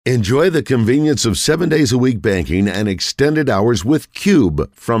Enjoy the convenience of 7 days a week banking and extended hours with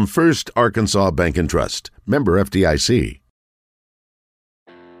Cube from First Arkansas Bank and Trust. Member FDIC.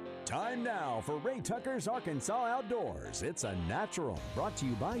 Time now for Ray Tucker's Arkansas Outdoors. It's a natural. Brought to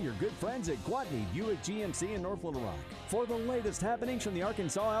you by your good friends at Gwatney Buick GMC in North Little Rock. For the latest happenings from the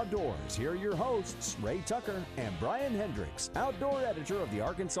Arkansas Outdoors, here are your hosts, Ray Tucker and Brian Hendricks, outdoor editor of the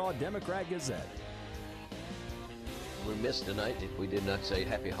Arkansas Democrat-Gazette. We're missed tonight if we did not say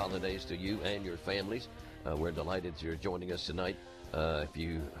happy holidays to you and your families. We're delighted you're joining us tonight. If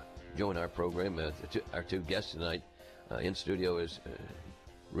you join our program, our two guests tonight in studio is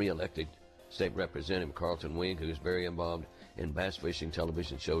re-elected State Representative Carlton Wing, who's very involved in bass fishing,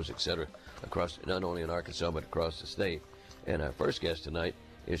 television shows, etc., across not only in Arkansas but across the state. And our first guest tonight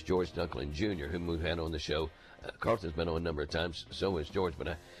is George Dunklin Jr., whom we've had on the show. Carlton's been on a number of times, so has George.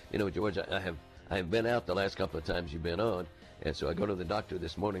 But George, I've been out the last couple of times you've been on, and so I go to the doctor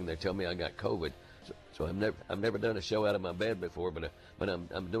this morning. They tell me I got COVID. So I've never done a show out of my bed before, but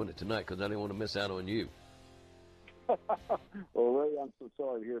I'm doing it tonight because I didn't want to miss out on you. Well, Ray, I'm so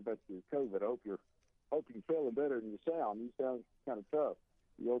sorry to hear about your COVID. I hope you're feeling better than you sound. You sound kind of tough.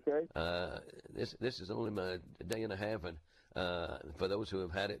 You okay? This is only my day and a half, and for those who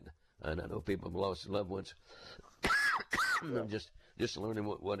have had it, and I know people have lost loved ones. I'm just learning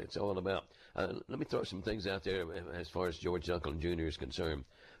what it's all about. Let me throw some things out there as far as George Dunklin Jr. is concerned.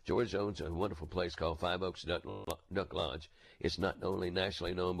 George owns a wonderful place called Five Oaks Duck Lodge. It's not only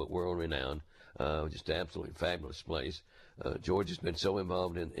nationally known but world renowned. Just an absolutely fabulous place. George has been so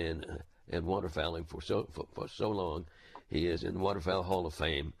involved in waterfowling for so long. He is in the Waterfowl Hall of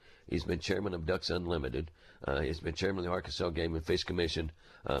Fame. He's been chairman of Ducks Unlimited. He's been chairman of the Arkansas Game and Fish Commission,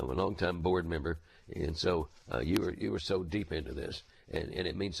 a longtime board member. And so you were so deep into this, and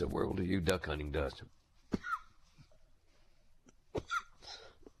it means the world to you. Duck hunting does.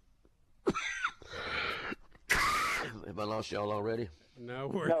 Have I lost y'all already?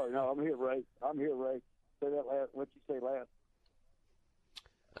 No, I'm here, Ray. Say that last. What'd you say last?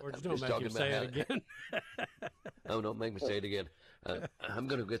 Or just don't make him say it again. Oh, don't make me say it again. I'm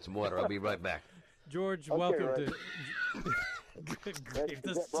going to get some water. I'll be right back. George, okay, welcome Ray. to. Good grief,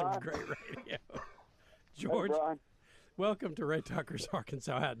 this is some great radio. George, welcome to Ray Tucker's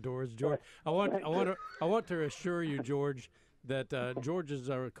Arkansas Outdoors. George, I want to assure you, George, that George is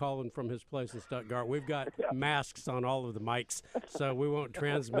calling from his place in Stuttgart. We've got masks on all of the mics, so we won't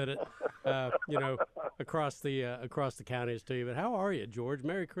transmit it, across the counties to you. But how are you, George?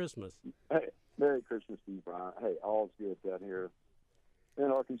 Merry Christmas. Hey, Merry Christmas to you, Brian. Hey, all's good down here in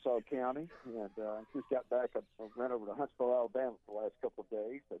Arkansas County, and I just got back. I ran over to Huntsville, Alabama for the last couple of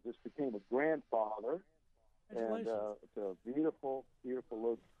days. I just became a grandfather, and it's a beautiful,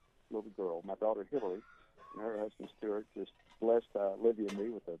 beautiful little girl. My daughter Hillary and her husband Stuart just blessed Livy and me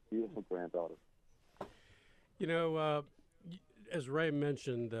with a beautiful granddaughter. As Ray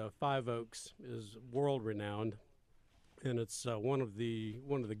mentioned, Five Oaks is world renowned, and it's one of the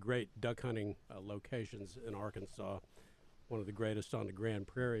great duck hunting locations in Arkansas. One of the greatest on the Grand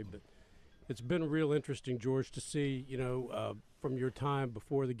Prairie. But it's been real interesting, George, to see, from your time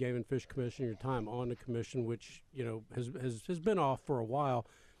before the Game and Fish Commission, your time on the commission, which, has been off for a while,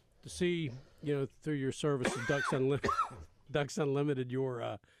 to see, through your service of Ducks Unlimited,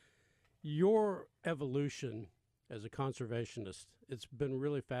 your evolution as a conservationist. It's been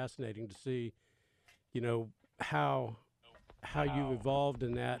really fascinating to see, how you've evolved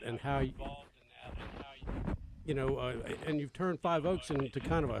in that, and how and you've turned Five Oaks into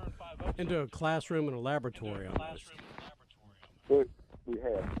kind of into a classroom and a laboratory almost. We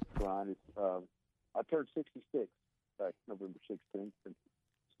have, Brian. I turned 66 back November 16th, and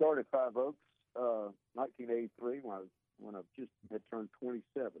started Five Oaks 1983 when I just had turned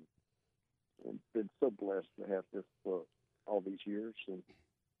 27, and been so blessed to have this for all these years. And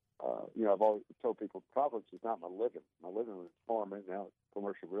I've always told people Five Oaks is not my living. My living was farming, now it's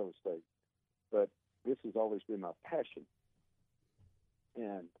commercial real estate, but this has always been my passion,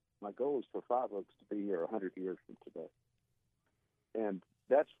 and my goal is for Five Oaks to be here 100 years from today. And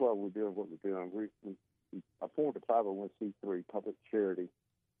that's why we're doing what we're doing. I formed a 501c3 public charity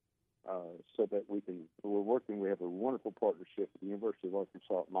so that we're working. We have a wonderful partnership with the University of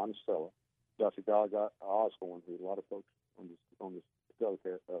Arkansas at Monticello. Dr. Gaga Osborne, who a lot of folks on this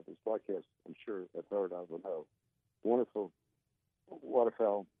broadcast, I'm sure have heard of or know. Wonderful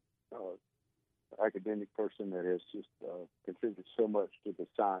waterfowl academic person that has just contributed so much to the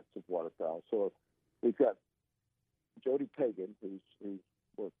science of waterfowl. So we've got Jody Pagan, who's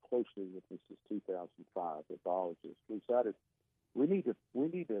worked closely with me since 2005, a biologist. We decided we need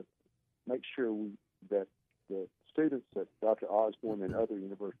to make sure that the students at Dr. Osborne and other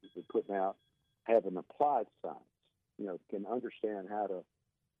universities are putting out have an applied science. Can understand how to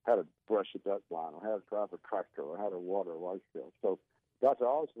brush a duck blind, or how to drive a tractor, or how to water a rice field. So Dr.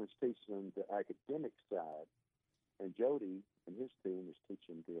 Osborne is teaching them the academic side, and Jody and his team is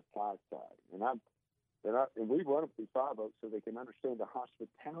teaching the applied side. And we run them through 5 Oaks so they can understand the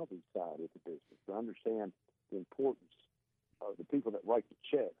hospitality side of the business, to understand the importance of the people that write the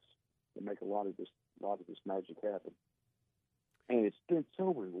checks that make a lot of this magic happen. And it's been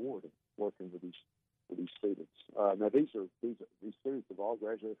so rewarding working with these students. Now these students have all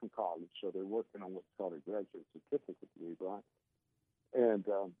graduated from college, so they're working on what's called a graduate certificate degree, Brian. And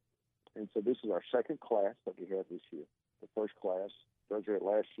so this is our second class that we have this year. The first class graduated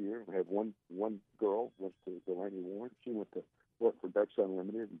last year. We had one girl went to Delaney Warren. She went to work for Ducks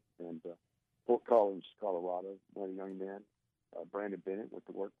Unlimited and Fort Collins, Colorado. One of the young men, Brandon Bennett, went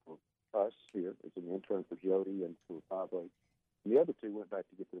to work for us here as an intern for Jody and for 5 Oaks. And the other 2 went back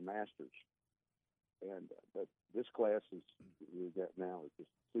to get their masters. And but this class we've got now is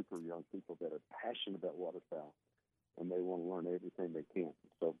just super young people that are passionate about waterfowl, and they want to learn everything they can.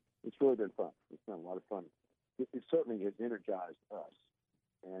 So it's really been fun. It's been a lot of fun. It certainly has energized us,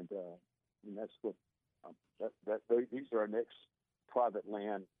 and that's what these are our next private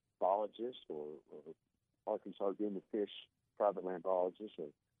land biologists, or Arkansas Game and Fish private land biologists,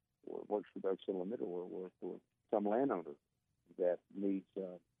 or works for Ducks Unlimited, or some landowner that needs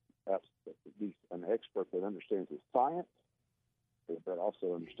an expert that understands the science, but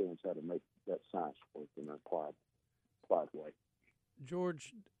also understands how to make that science work in an applied way.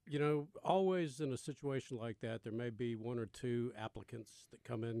 George, always in a situation like that, there may be 1 or 2 applicants that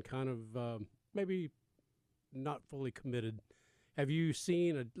come in kind of maybe not fully committed. Have you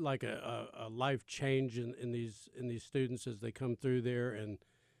seen a life change in these students as they come through there and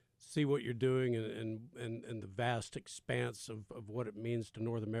see what you're doing and the vast expanse of what it means to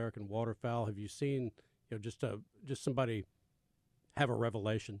North American waterfowl? Have you seen just somebody have a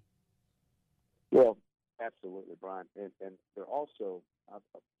revelation? Well, absolutely, Brian. And they're also, I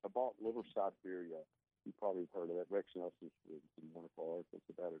bought Little Siberia. You probably have heard of that. Rex Nelson's been one of our articles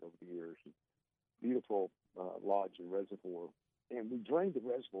about it over the years. Beautiful lodge and reservoir. And we drained the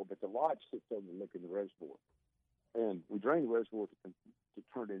reservoir, but the lodge sits overlooking the reservoir. And we drained the reservoir to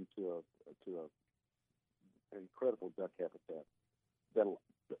turn it into an incredible duck habitat. That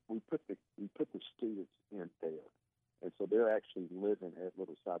we put the students in there, and so they're actually living at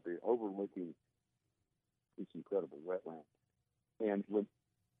Little Siberia, overlooking this incredible wetland. And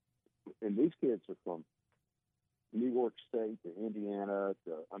these kids are from New York State to Indiana.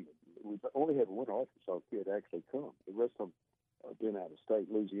 We've only had one Arkansas kid actually come. The rest of them have been out of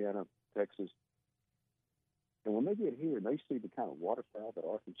state, Louisiana, Texas. And when they get here and they see the kind of waterfowl that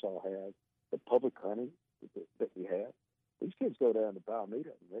Arkansas has, the public hunting that we have, these kids go down to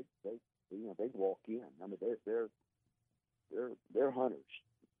Balameda and they walk in. I mean, they're hunters,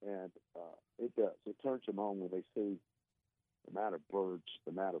 and it turns them on when they see the amount of birds,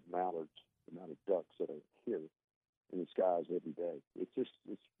 the amount of mallards, the amount of ducks that are here in the skies every day.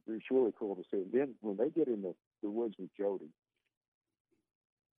 It's really cool to see. And then when they get in the woods with Jody,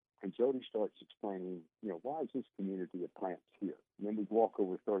 and Jody starts explaining, why is this community of plants here? And then we walk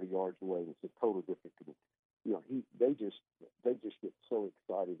over 30 yards away, and it's a total different community. They just get so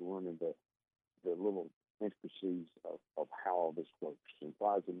excited learning the little intricacies of how all this works. And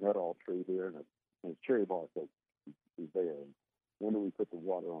why is a nuttall tree there and a cherry bark oak is there? And when do we put the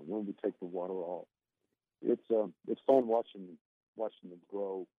water on? When do we take the water off? It's fun watching them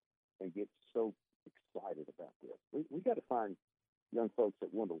grow and get so excited about this. We got to find young folks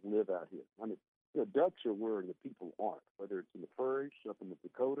that want to live out here. I mean, ducks are where the people aren't, whether it's in the prairies, up in the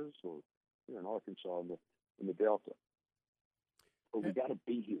Dakotas, or in Arkansas in the Delta. But we got to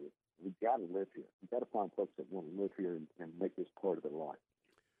be here. We got to live here. We got to find folks that want to live here and make this part of their life.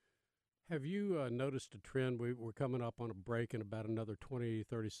 Have you noticed a trend? We're coming up on a break in about another 20,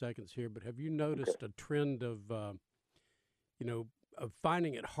 30 seconds here, but have you noticed a trend of, of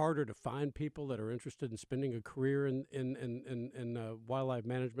finding it harder to find people that are interested in spending a career in wildlife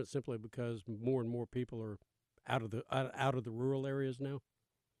management simply because more and more people are out of the rural areas now?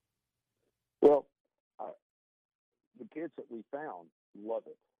 Well, the kids that we found love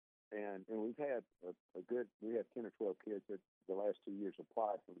it. And we've had we have 10 or 12 kids that the last 2 years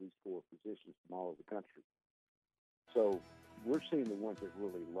applied for these 4 positions from all over the country. So we're seeing the ones that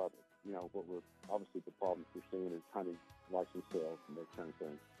really love it. Obviously the problems we're seeing is hunting license sales and that kind of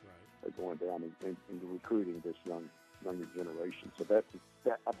thing. Right. Are going down in recruiting this younger generation. So I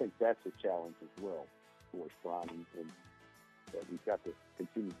think that's a challenge as well for us, Brian, and that we've got to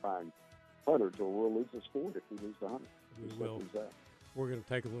continue to find hunters, or we'll lose the sport if we lose the hunters. We will. We're going to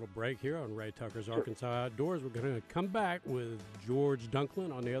take a little break here on Ray Tucker's Arkansas Outdoors. We're going to come back with George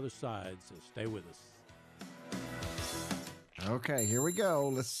Dunklin on the other side, so stay with us. Okay, here we go.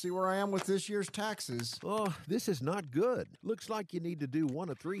 Let's see where I am with this year's taxes. Oh, this is not good. Looks like you need to do one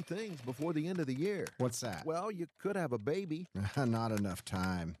of three things before the end of the year. What's that? Well, you could have a baby. Not enough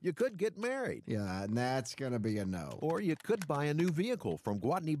time. You could get married. Yeah, and that's going to be a no. Or you could buy a new vehicle from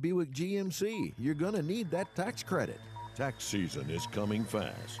Gwatney Buick GMC. You're going to need that tax credit. Tax season is coming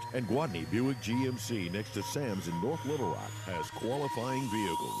fast, and Gwatney Buick GMC next to Sam's in North Little Rock has qualifying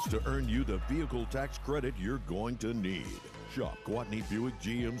vehicles to earn you the vehicle tax credit you're going to need. Shop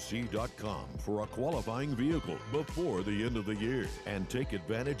GwatneyBuickGMC.com for a qualifying vehicle before the end of the year and take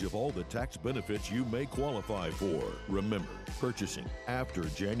advantage of all the tax benefits you may qualify for. Remember, purchasing after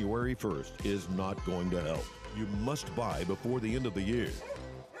January 1st is not going to help. You must buy before the end of the year.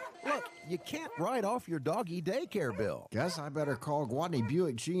 Look, you can't write off your doggy daycare bill. Guess I better call Gwatney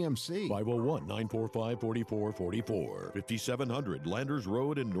Buick GMC. 501-945-4444. 5700 Landers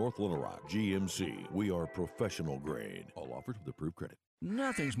Road in North Little Rock. GMC. We are professional grade. All offers with approved credit.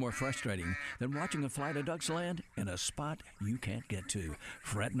 Nothing's more frustrating than watching a flight of ducks land in a spot you can't get to.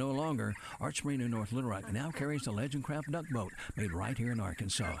 Fret no longer. Arch Marine in North Little Rock now carries the Legend Craft duck boat made right here in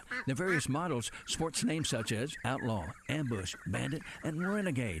Arkansas. The various models sports names such as Outlaw, Ambush, Bandit, and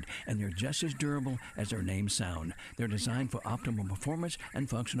Renegade, and they're just as durable as their names sound. They're designed for optimal performance and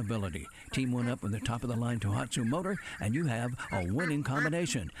functionability. Team one up with the top-of-the-line Tohatsu motor, and you have a winning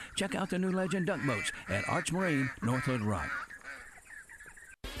combination. Check out the new Legend duck boats at Arch Marine, North Little Rock.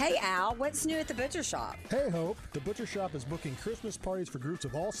 Hey Al, what's new at the butcher shop? Hey Hope, the butcher shop is booking Christmas parties for groups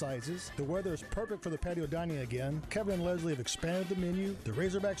of all sizes. The weather is perfect for the patio dining again. Kevin and Leslie have expanded the menu. The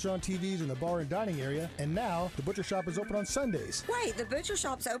Razorbacks are on TVs in the bar and dining area. And now, the butcher shop is open on Sundays. Wait, the butcher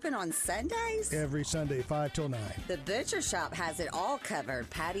shop's open on Sundays? Every Sunday, 5 till 9. The butcher shop has it all covered.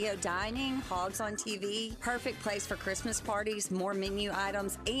 Patio dining, hogs on TV, perfect place for Christmas parties, more menu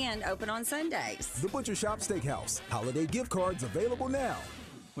items, and open on Sundays. The Butcher Shop Steakhouse. Holiday gift cards available now.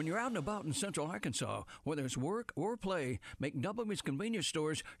 When you're out and about in Central Arkansas, whether it's work or play, make Doubleby's convenience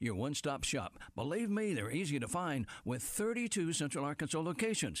stores your one-stop shop. Believe me, they're easy to find with 32 Central Arkansas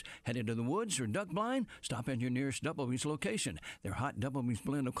locations. Head into the woods or duck blind, stop in your nearest Doubleby's location. Their hot Doubleby's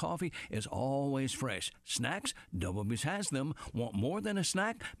blend of coffee is always fresh. Snacks, Doubleby's has them. Want more than a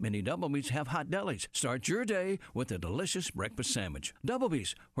snack? Many Doubleby's have hot delis. Start your day with a delicious breakfast sandwich.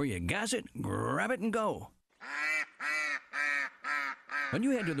 Doubleby's, where you gas it, grab it, and go. When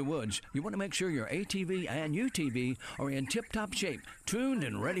you head to the woods, you want to make sure your ATV and UTV are in tip-top shape, tuned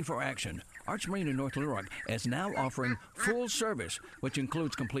and ready for action. Arch Marine in North Little Rock is now offering full service, which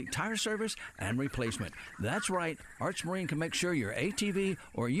includes complete tire service and replacement. That's right, Arch Marine can make sure your ATV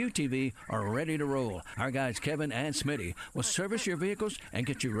or UTV are ready to roll. Our guys Kevin and Smitty will service your vehicles and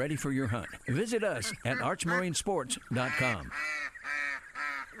get you ready for your hunt. Visit us at archmarinesports.com.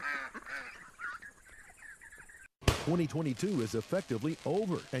 2022 is effectively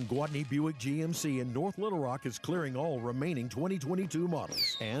over, and Gwatney Buick GMC in North Little Rock is clearing all remaining 2022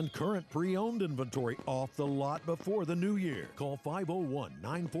 models and current pre-owned inventory off the lot before the new year. Call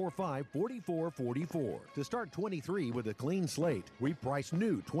 501-945-4444 to start 23 with a clean slate. We price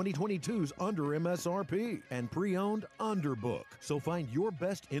new 2022s under MSRP and pre-owned under book. So find your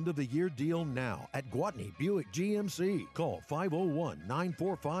best end-of-the-year deal now at Gwatney Buick GMC. Call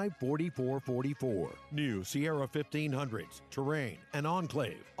 501-945-4444. New Sierra 1500s, Terrain, and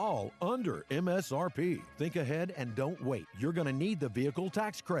Enclave, all under MSRP. Think ahead and don't wait. You're going to need the vehicle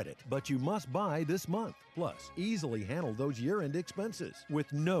tax credit, but you must buy this month. Plus, easily handle those year-end expenses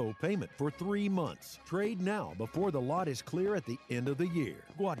with no payment for 3 months. Trade now before the lot is clear at the end of the year.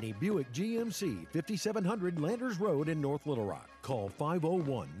 Gwatney Buick GMC, 5700 Landers Road in North Little Rock. Call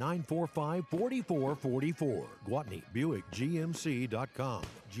 501-945-4444. GwatneyBuickGMC.com.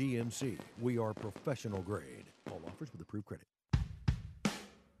 GMC, we are professional grade. All offers with approved credit.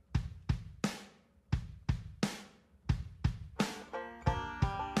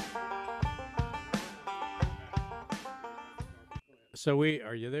 So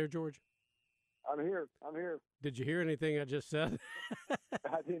are you there, George? I'm here. Did you hear anything I just said? I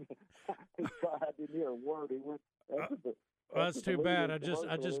didn't hear a word. He went. Well, that's too bad. I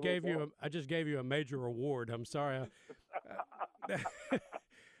just gave you a major award. I'm sorry.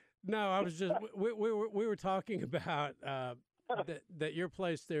 No, I was just we were talking about that your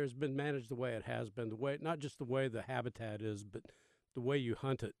place there has been managed the way it has been, the way not just the way the habitat is, but the way you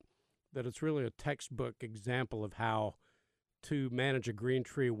hunt it. That it's really a textbook example of how to manage a green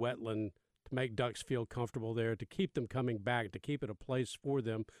tree wetland to make ducks feel comfortable there, to keep them coming back, to keep it a place for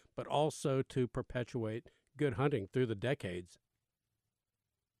them, but also to perpetuate good hunting through the decades?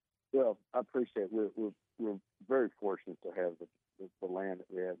 Well, I appreciate it. We're very fortunate to have the land that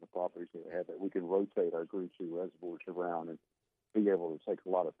we have, the properties that we have, that we can rotate our Green Tree reservoirs around and be able to take a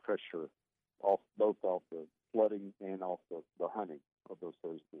lot of pressure off both off the flooding and off the hunting of those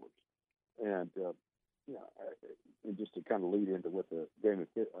reservoirs. And and just to kind of lead into what the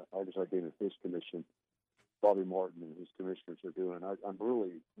Arkansas Game and Fish Commission, Bobby Martin and his commissioners are doing, I'm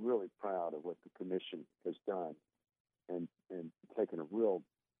really, really proud of what the commission has done and taken a real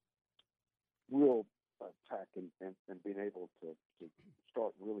tack and being able to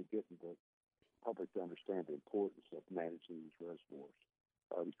start really getting the public to understand the importance of managing these reservoirs,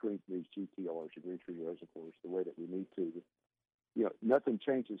 these GTRs, the Green Tree reservoirs, the way that we need to. Nothing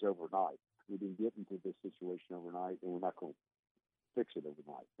changes overnight. We didn't get into this situation overnight, and we're not going to fix it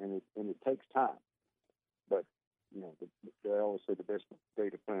overnight. And it takes time. But they always say the best day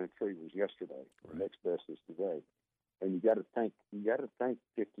to plant a tree was yesterday. Right. The next best is today. And you got to think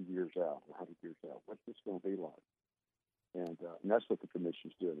 50 years out, 100 years out. What's this going to be like? And that's what the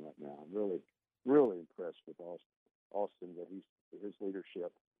commission's doing right now. I'm really, really impressed with Austin, that his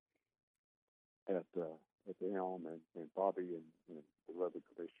leadership at the helm, and Bobby and the other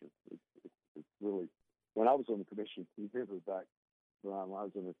commissioners. It's really, when I was on the commission, you remember back when I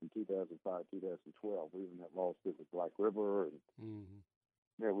was on it from 2005, 2012, we even had lawsuit with Black River, and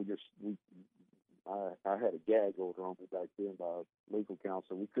I had a gag order on me back then by our legal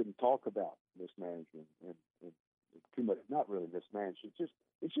counsel. We couldn't talk about mismanagement and too much, not really mismanagement.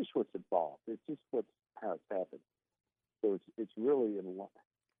 It's just what's involved. It's just how it's happened. So it's really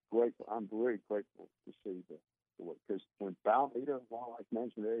grateful. I'm very grateful to see the work, because when Alameda Wildlife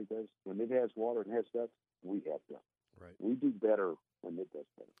Management Area does, when it has water and has ducks, we have ducks. Right. We do better when it does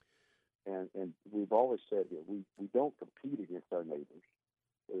better. And we've always said here, we don't compete against our neighbors.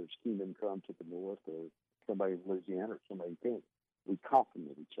 Whether it's Kingdom Come to the north, or somebody in Louisiana, or somebody in Kenya. We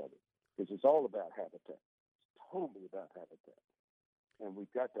complement each other, because it's all about habitat. It's totally about habitat. And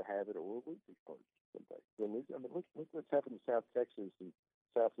we've got to have it, or we'll lose these birds someday. Look what's happened in South Texas and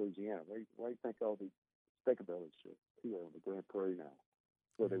South Louisiana. Why do you think all these specklebillies are here on the Grand Prairie now,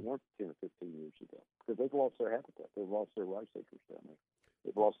 where they weren't 10 or 15 years ago? Because they've lost their habitat. They've lost their rice acres down there.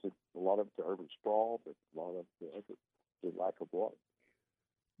 They've lost a lot of it to urban sprawl, but a lot of it to lack of water.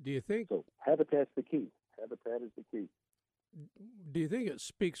 Do you think so? Habitat's the key. Habitat is the key. Do you think it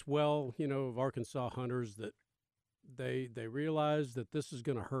speaks well, of Arkansas hunters, that they realize that this is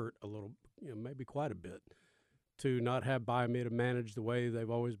going to hurt a little, maybe quite a bit, to not have biometa managed the way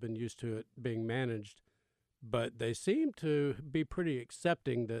they've always been used to it being managed, but they seem to be pretty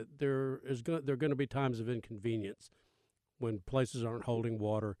accepting that there are going to be times of inconvenience when places aren't holding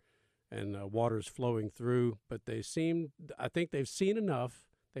water and water's flowing through, but I think they've seen enough.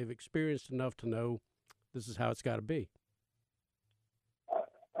 They've experienced enough to know this is how it's got to be.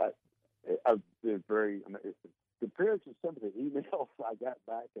 I've been very, compared to some of the emails I got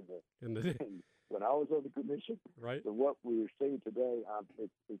back when I was on the commission, right, to what we are seeing today,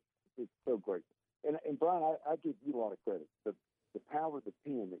 it's so great. And Brian, I give you a lot of credit. The power of the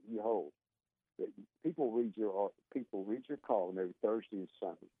pen that you hold. That people read your column every Thursday and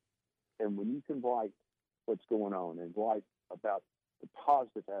Sunday, and when you can write what's going on and write about the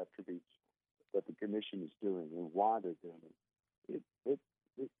positive attributes that the commission is doing and why they're doing it.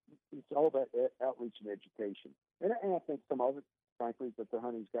 It's all about outreach and education. And I think some of it, frankly, is that the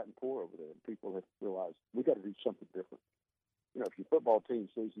hunting's gotten poor over there, and people have realized we got to do something different. If your football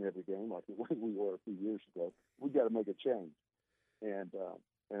team's losing every game like we were a few years ago, we got to make a change. And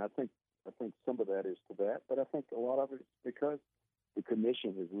I think some of that is to that, but I think a lot of it is because the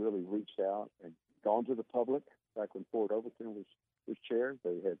commission has really reached out and gone to the public. Back when Ford Overton was chair,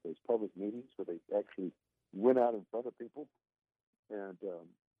 they had those public meetings where they actually went out in front of people, and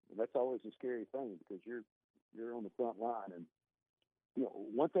that's always a scary thing, because you're on the front line. And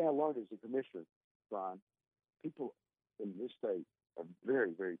one thing I learned as a commissioner, Brian, people in this state are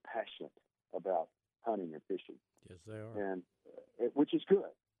very, very passionate about hunting and fishing. Yes, they are, and which is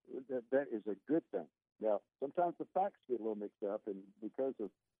good. That is a good thing. Now, sometimes the facts get a little mixed up, and because of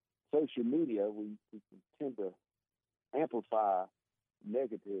social media, we tend to amplify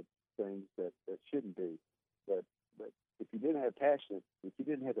negative things that shouldn't be. But if you didn't have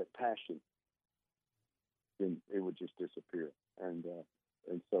that passion, then it would just disappear. And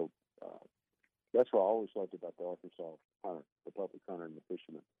so that's what I always liked about the Arkansas hunter, the public hunter and the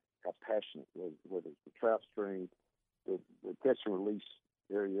fisherman, how passionate, whether it's the trout stream, the catch and release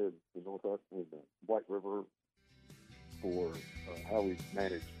area, the North Arkansas, the White River, or how we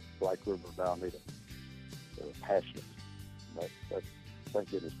manage Black River Alameda. Passionate. That's thank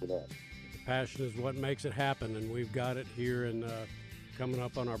goodness for that. Passion is what makes it happen, and we've got it here. And coming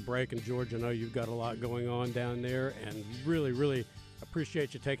up on our break, and George, I know you've got a lot going on down there, and really, really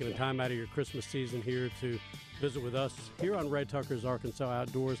appreciate you taking the time out of your Christmas season here to visit with us here on Ray Tucker's Arkansas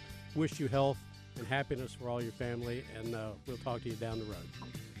Outdoors. Wish you health and happiness for all your family, and we'll talk to you down the road.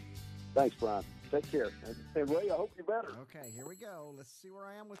 Thanks, Brian. Take care. And Ray, I hope you're better. Okay, here we go. Let's see where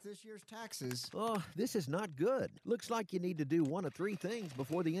I am with this year's taxes. Oh, this is not good. Looks like you need to do one of three things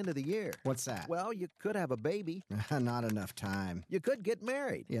before the end of the year. What's that? Well, you could have a baby. Not enough time. You could get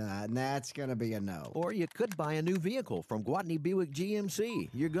married. Yeah, and that's going to be a no. Or you could buy a new vehicle from Gwatney Buick GMC.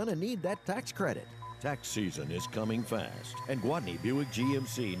 You're going to need that tax credit. Tax season is coming fast, and Gwatney Buick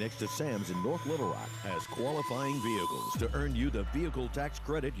GMC next to Sam's in North Little Rock has qualifying vehicles to earn you the vehicle tax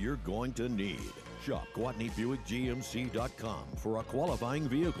credit you're going to need. Shop GwatneyBuickGMC.com for a qualifying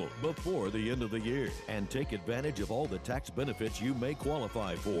vehicle before the end of the year and take advantage of all the tax benefits you may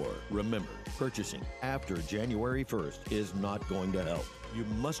qualify for. Remember, purchasing after January 1st is not going to help. You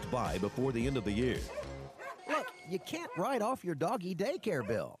must buy before the end of the year. Look, you can't write off your doggy daycare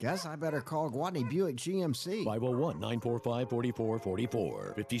bill. Guess I better call Gwatney Buick GMC.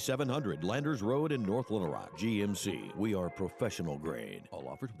 501-945-4444. 5700 Landers Road in North Little Rock. GMC. We are professional grade. All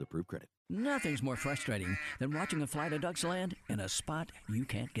offers with approved credit. Nothing's more frustrating than watching a flight of ducks land in a spot you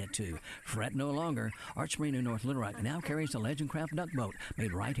can't get to. Fret no longer. Arch Marine in North Little Rock now carries the Legend Craft duck boat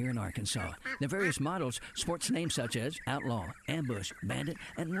made right here in Arkansas. The various models sports names such as Outlaw, Ambush, Bandit,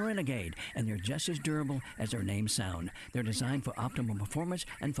 and Renegade, and they're just as durable as their names sound. They're designed for optimal performance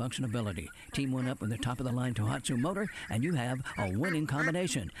and functionability. Team one up with the top-of-the-line Tohatsu motor, and you have a winning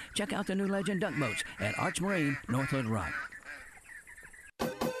combination. Check out the new Legend duck boats at Arch Marine, North Little Rock.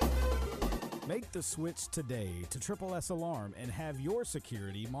 Make the switch today to Triple S Alarm and have your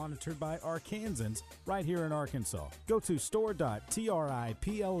security monitored by Arkansans right here in Arkansas. Go to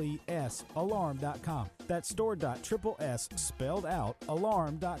store.triplesalarm.com. That's store.triples spelled out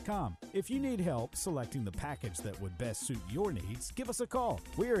alarm.com. If you need help selecting the package that would best suit your needs, give us a call.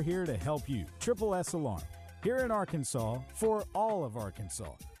 We are here to help you. Triple S Alarm, here in Arkansas for all of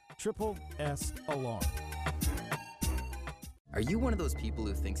Arkansas. Triple S Alarm. Are you one of those people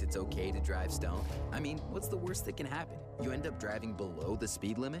who thinks it's okay to drive stoned? I mean, what's the worst that can happen? You end up driving below the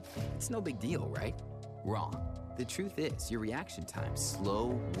speed limit? It's no big deal, right? Wrong. The truth is, your reaction times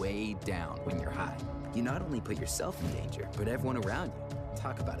slow way down when you're high. You not only put yourself in danger, but everyone around you.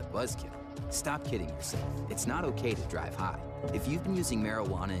 Talk about a buzzkill. Stop kidding yourself. It's not okay to drive high. If you've been using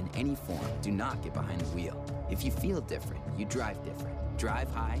marijuana in any form, do not get behind the wheel. If you feel different, you drive different.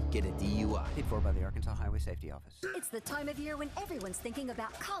 Drive high, get a DUI. Paid for by the Arkansas Highway Safety Office. It's the time of year when everyone's thinking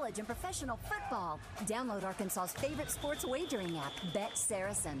about college and professional football. Download Arkansas's favorite sports wagering app, Bet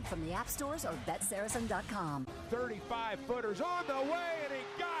Saracen, from the app stores or betsaracen.com. 35-footers on the way, and he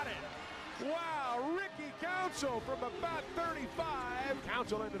got it. Wow, Ricky Council from about 35.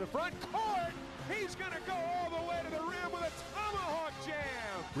 Council into the front court. He's going to go all the way to the rim with a tomahawk jam.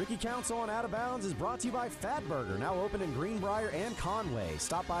 Ricky Council on Out of Bounds is brought to you by Fat Burger, now open in Greenbrier and Conway.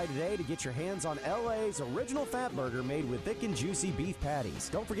 Stop by today to get your hands on LA's original Fat Burger made with thick and juicy beef patties.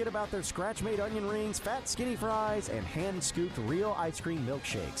 Don't forget about their scratch-made onion rings, fat skinny fries, and hand-scooped real ice cream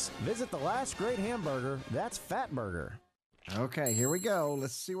milkshakes. Visit the last great hamburger, that's Fat Burger. Okay, here we go.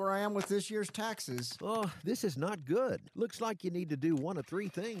 Let's see where I am with this year's taxes. Oh, this is not good. Looks like you need to do one of three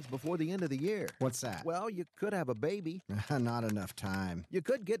things before the end of the year. What's that? Well, you could have a baby. Not enough time. You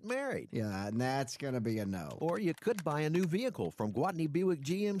could get married. Yeah, and that's going to be a no. Or you could buy a new vehicle from Gwatney Buick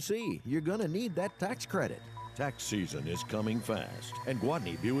GMC. You're going to need that tax credit. Tax season is coming fast, and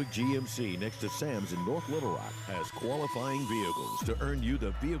Gwatney Buick GMC next to Sam's in North Little Rock has qualifying vehicles to earn you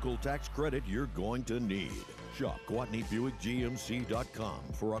the vehicle tax credit you're going to need. Shop GwatneyBuickGMC.com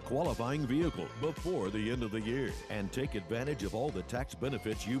for a qualifying vehicle before the end of the year and take advantage of all the tax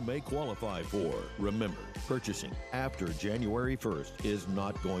benefits you may qualify for. Remember, purchasing after January 1st is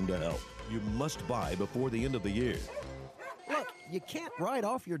not going to help. You must buy before the end of the year. Look, you can't write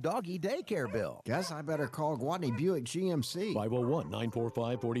off your doggy daycare bill. Guess I better call Gwatney Buick GMC.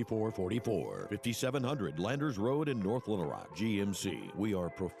 501-945-4444. 5700 Landers Road in North Little Rock. GMC. We are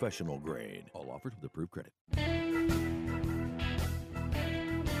professional grade. All offers with approved credit.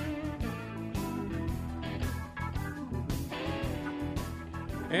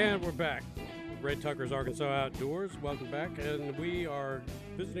 And we're back. Ray Tucker's Arkansas Outdoors. Welcome back. And we are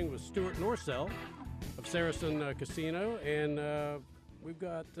visiting with Stuart Norcell of Saracen Casino, and we've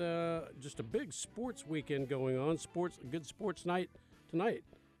got just a big sports weekend going on. Good sports night tonight.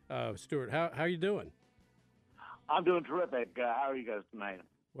 Stuart, how you doing? I'm doing terrific. How are you guys tonight?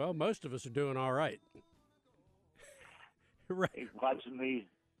 Well, most of us are doing all right. Right. Watching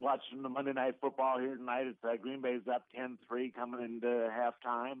the Monday Night Football here tonight. It's Green Bay's up 10-3 coming into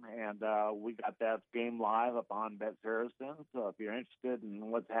halftime, and we got that game live up on Bet Saracen. So if you're interested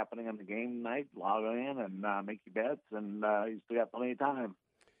in what's happening in the game tonight, log in and make your bets, and you still got plenty of time.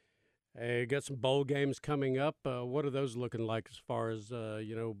 Hey, got some bowl games coming up. What are those looking like as far as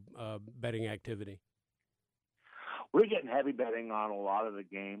betting activity? We're getting heavy betting on a lot of the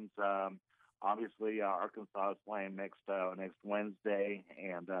games. Obviously, Arkansas is playing next Wednesday,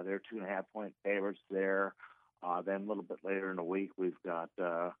 and they're 2.5-point favorites there. Then a little bit later in the week, we've got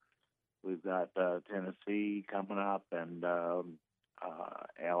Tennessee coming up, and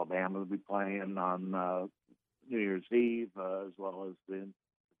Alabama will be playing on New Year's Eve, as well as the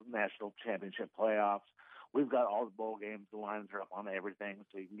national championship playoffs. We've got all the bowl games. The lines are up on everything,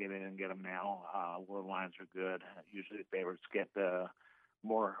 so you can get in and get them now. Where the lines are good. Usually, the favorites get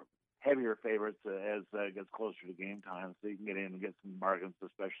more heavier favorites as it gets closer to game time, so you can get in and get some bargains,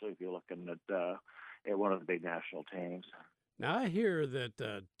 especially if you're looking at one of the big national teams. Now, I hear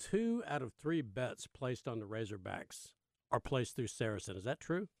that 2 out of 3 bets placed on the Razorbacks are placed through Saracen. Is that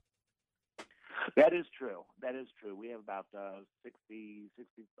true? That is true. We have about 65%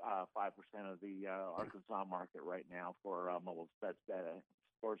 of the Arkansas market right now for mobile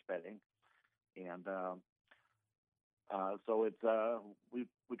sports betting, and so it's we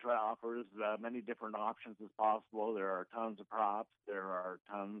try to offer as many different options as possible. There are tons of props. There are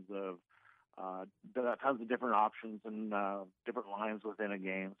tons of different options and different lines within a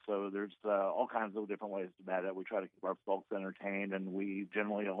game. So there's all kinds of different ways to bet it. We try to keep our folks entertained, and we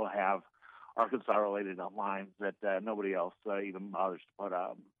generally will have Arkansas-related lines that nobody else even bothers to put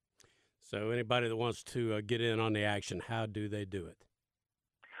up. So anybody that wants to get in on the action, how do they do it?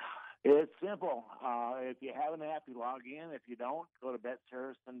 It's simple. If you have an app, you log in. If you don't, go to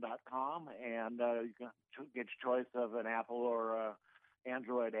betsaracen.com, and you can get your choice of an Apple or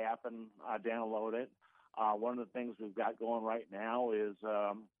Android app and download it. One of the things we've got going right now is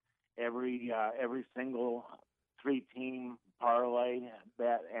every single 3-team parlay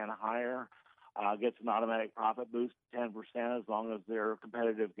bet and higher gets an automatic profit boost of 10% as long as they're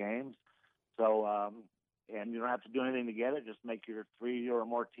competitive games. So, and you don't have to do anything to get it. Just make your 3 or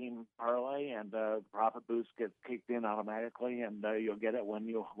more team parlay, and the profit boost gets kicked in automatically, and you'll get it when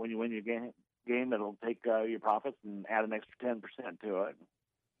you win your game. It'll take your profits and add an extra 10% to it.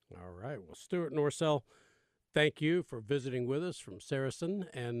 All right. Well, Stuart Norcell, thank you for visiting with us from Saracen,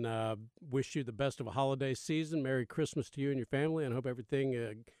 and wish you the best of a holiday season. Merry Christmas to you and your family, and hope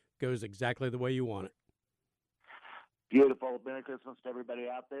everything goes exactly the way you want it. Beautiful. Merry Christmas to everybody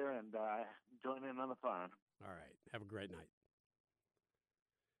out there, and join in on the fun. All right. Have a great night.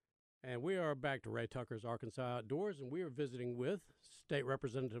 And we are back to Ray Tucker's Arkansas Outdoors, and we are visiting with State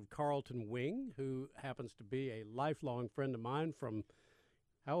Representative Carlton Wing, who happens to be a lifelong friend of mine from,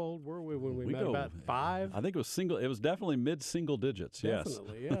 how old were we when we met? About 5? I think it was single. It was definitely mid-single digits,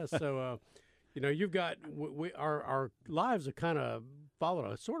 definitely, yes. So, you've got, our lives have kind of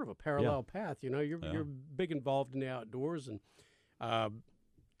followed a sort of a parallel path. You're big involved in the outdoors, and I'm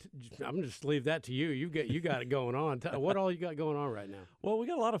going to just leave that to you. You got it going on. What all you got going on right now? Well, we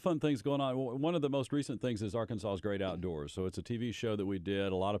got a lot of fun things going on. One of the most recent things is Arkansas's Great Outdoors. So it's a TV show that we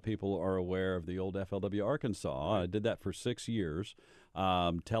did. A lot of people are aware of the old FLW Arkansas. I did that for 6 years,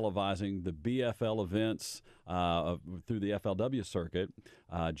 televising the BFL events through the FLW circuit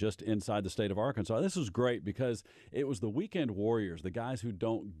just inside the state of Arkansas. This was great because it was the weekend warriors, the guys who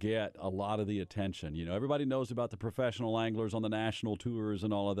don't get a lot of the attention. Everybody knows about the professional anglers on the national tours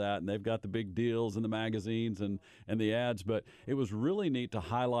and all of that, and they've got the big deals in the magazines and the ads, but it was really neat to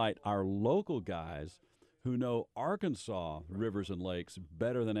highlight our local guys who know Arkansas rivers and lakes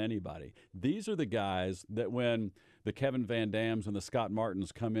better than anybody. These are the guys that when the Kevin Van Dams and the Scott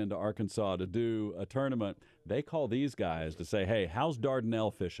Martins come into Arkansas to do a tournament, they call these guys to say, hey, how's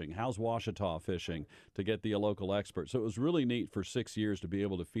Dardanelle fishing? How's Ouachita fishing? To get the local expert. So it was really neat for 6 years to be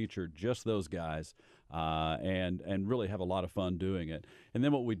able to feature just those guys and really have a lot of fun doing it. And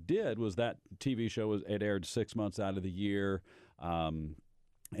then what we did was that TV show, it aired 6 months out of the year.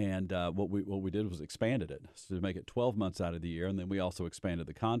 And what we did was expanded it to make it 12 months out of the year, and then we also expanded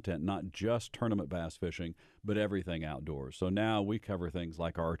the content, not just tournament bass fishing, but everything outdoors. So now we cover things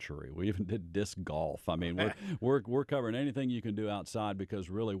like archery. We even did disc golf. I mean, we're covering anything you can do outside because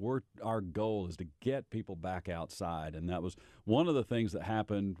really our goal is to get people back outside, and that was one of the things that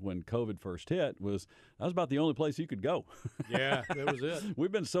happened when COVID first hit. That was about the only place you could go. Yeah, that was it.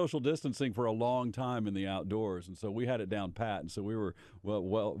 We've been social distancing for a long time in the outdoors, and so we had it down pat, and so we were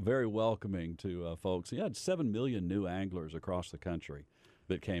very welcoming to folks. You had 7 million new anglers across the country.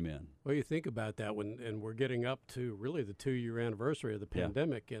 that came in. Well, you think about that and we're getting up to really the 2-year anniversary of the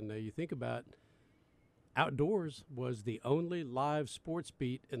pandemic, and you think about outdoors was the only live sports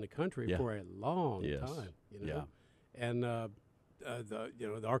beat in the country for a long time. And the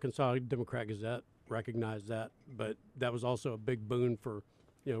Arkansas Democrat Gazette recognized that, but that was also a big boon for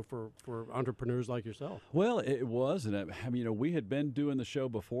entrepreneurs like yourself. Well, it was, and we had been doing the show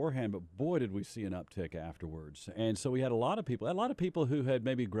beforehand, but boy, did we see an uptick afterwards. And so we had a lot of people who had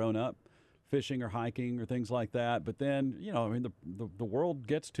maybe grown up fishing or hiking or things like that. But then, the world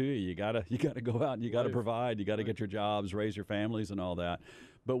gets to you. You gotta go out and you gotta provide. You gotta get your jobs, raise your families, and all that.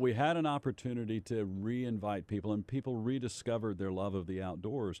 But we had an opportunity to re-invite people, and people rediscovered their love of the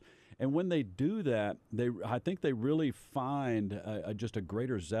outdoors. And when they do that, I think they really find just a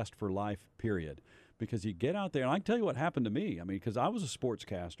greater zest for life, period. Because you get out there, and I can tell you what happened to me. Because I was a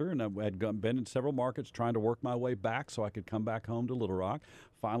sportscaster, and I had been in several markets trying to work my way back so I could come back home to Little Rock.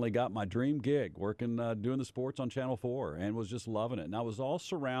 Finally got my dream gig working, doing the sports on Channel 4, and was just loving it. And I was all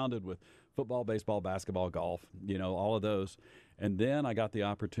surrounded with football, baseball, basketball, golf, all of those. And then I got the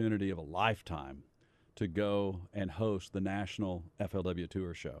opportunity of a lifetime to go and host the National FLW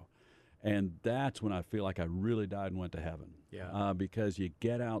Tour Show. And that's when I feel like I really died and went to heaven. Yeah. Because you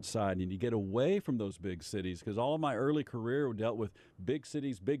get outside and you get away from those big cities. Because all of my early career dealt with big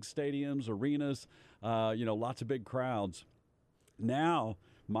cities, big stadiums, arenas, lots of big crowds. Now,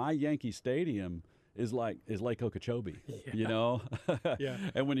 my Yankee Stadium is Lake Okeechobee,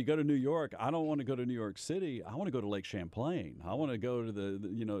 And when you go to New York, I don't want to go to New York City. I want to go to Lake Champlain. I want to go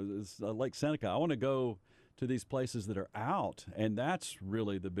to Lake Seneca. I want to go to these places that are out, and that's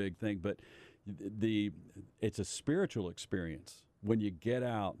really the big thing. But it's a spiritual experience when you get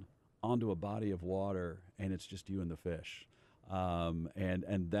out onto a body of water and it's just you and the fish.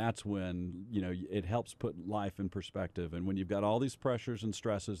 And that's when, it helps put life in perspective. And when you've got all these pressures and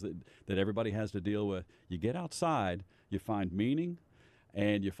stresses that everybody has to deal with, you get outside, you find meaning,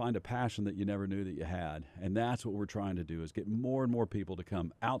 and you find a passion that you never knew that you had. And that's what we're trying to do, is get more and more people to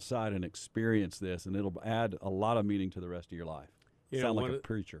come outside and experience this, and it'll add a lot of meaning to the rest of your life. Sound like a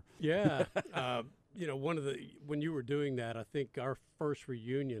preacher. Yeah. When you were doing that, I think our first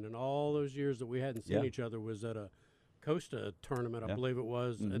reunion in all those years that we hadn't seen each other was at a Costa tournament, I believe it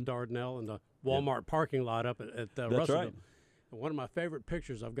was, at Dardanelle in the Walmart parking lot up at That's Russellville. right. And one of my favorite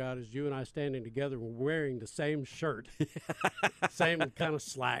pictures I've got is you and I standing together wearing the same shirt, same kind of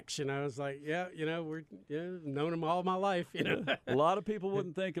slacks. It's like, we're known him all my life. A lot of people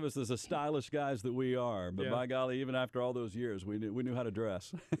wouldn't think of us as the stylish guys that we are, but by golly, even after all those years, we knew how to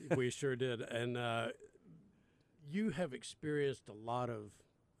dress. We sure did. And you have experienced a lot of,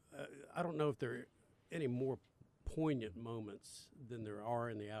 I don't know if there are any more poignant moments than there are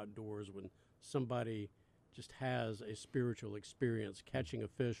in the outdoors when somebody just has a spiritual experience catching a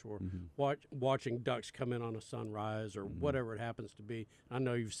fish or watching ducks come in on a sunrise or whatever it happens to be. I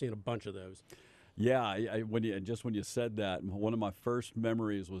know you've seen a bunch of those. Yeah, when you said that, one of my first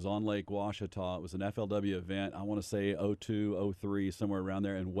memories was on Lake Ouachita. It was an FLW event, I want to say 02, 03, somewhere around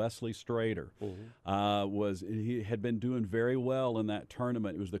there, and Wesley Strader he had been doing very well in that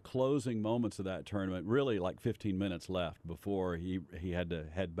tournament. It was the closing moments of that tournament, really like 15 minutes left before he had to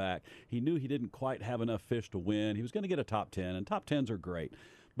head back. He knew he didn't quite have enough fish to win. He was going to get a top 10, and top 10s are great.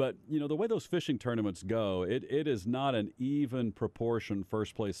 But, the way those fishing tournaments go, it is not an even proportion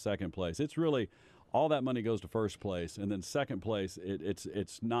first place, second place. It's really all that money goes to first place, and then second place,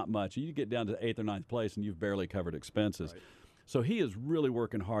 it's not much. You get down to 8th or 9th place, and you've barely covered expenses. Right. So he is really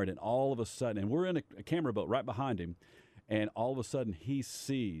working hard, and all of a sudden, and we're in a camera boat right behind him, and all of a sudden he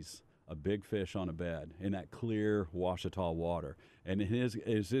sees a big fish on a bed in that clear Ouachita water. And his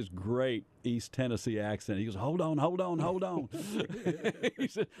great East Tennessee accent, he goes, hold on. He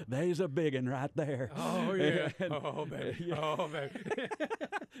said, there's a big one right there. Oh, yeah. Baby. Oh,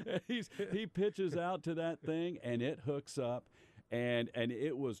 baby. He pitches out to that thing, and it hooks up. And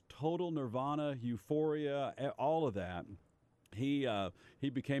it was total nirvana, euphoria, all of that. He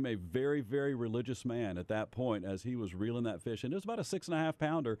became a very, very religious man at that point as he was reeling that fish. And it was about a 6.5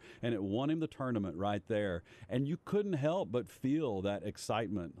 pounder, and it won him the tournament right there. And you couldn't help but feel that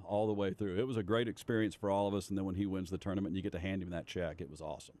excitement all the way through. It was a great experience for all of us. And then when he wins the tournament and you get to hand him that check, it was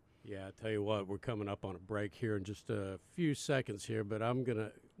awesome. Yeah, I tell you what, we're coming up on a break here in just a few seconds here, but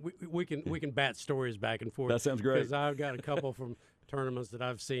we can bat stories back and forth. That sounds great. Because I've got a couple from tournaments that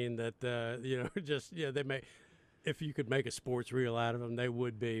I've seen that they may. If you could make a sports reel out of them, they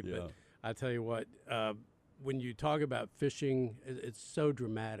would be. Yeah. But I tell you what, when you talk about fishing, it's so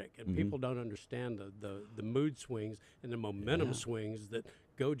dramatic, and people don't understand the mood swings and the momentum swings that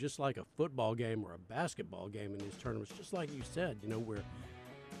go just like a football game or a basketball game in these tournaments. Just like you said, where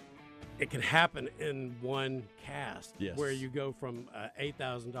it can happen in one cast, Yes. where you go from an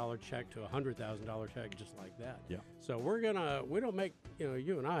 $8,000 check to a $100,000 check, just like that. Yeah. So we don't make,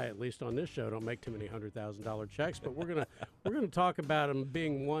 you and I, at least on this show, don't make too many $100,000 checks, but we're gonna talk about them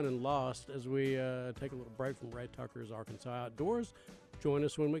being won and lost as we take a little break from Ray Tucker's Arkansas Outdoors. Join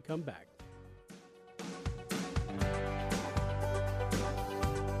us when we come back.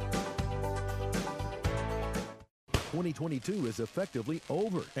 2022 is effectively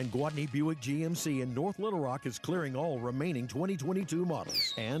over, and Gwatney Buick GMC in North Little Rock is clearing all remaining 2022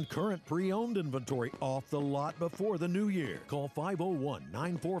 models and current pre-owned inventory off the lot before the new year. Call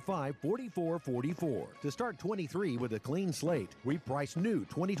 501-945-4444 to start 23 with a clean slate. We price new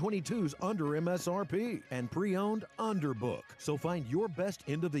 2022s under MSRP and pre-owned under book. So find your best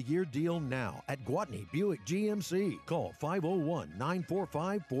end-of-the-year deal now at Gwatney Buick GMC. Call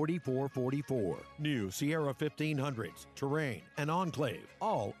 501-945-4444. New Sierra 1500s, Terrain, and Enclave,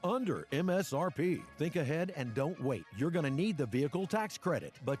 all under MSRP. Think ahead and don't wait. You're going to need the vehicle tax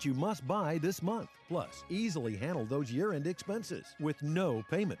credit, but you must buy this month. Plus, easily handle those year-end expenses with no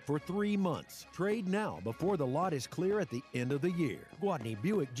payment for 3 months. Trade now before the lot is clear at the end of the year. Gwatney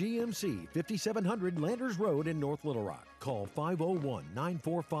Buick GMC, 5700 Landers Road in North Little Rock. Call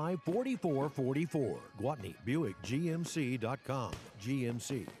 501-945-4444. GwatneyBuickGMC.com.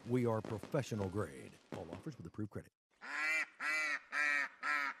 GMC, we are professional grade. All offers with approved credit.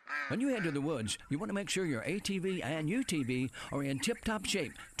 When you head to the woods, you want to make sure your ATV and UTV are in tip-top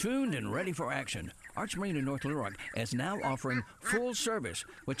shape, tuned and ready for action. Arch Marine in North Little Rock is now offering full service,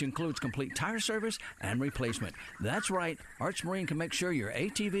 which includes complete tire service and replacement. That's right, Arch Marine can make sure your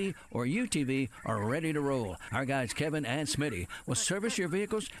ATV or UTV are ready to roll. Our guys Kevin and Smitty will service your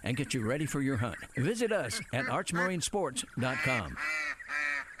vehicles and get you ready for your hunt. Visit us at archmarinesports.com.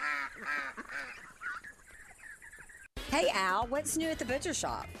 Hey, Al, what's new at the butcher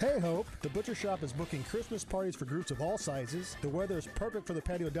shop? Hey, Hope. The butcher shop is booking Christmas parties for groups of all sizes. The weather is perfect for the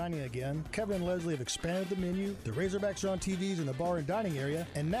patio dining again. Kevin and Leslie have expanded the menu. The Razorbacks are on TVs in the bar and dining area.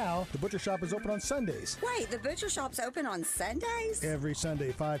 And now, the butcher shop is open on Sundays. Wait, the butcher shop's open on Sundays? Every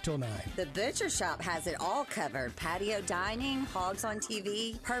Sunday, 5 till 9. The butcher shop has it all covered. Patio dining, hogs on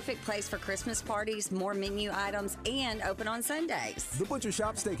TV, perfect place for Christmas parties, more menu items, and open on Sundays. The Butcher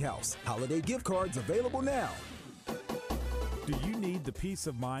Shop Steakhouse. Holiday gift cards available now. Do you need the peace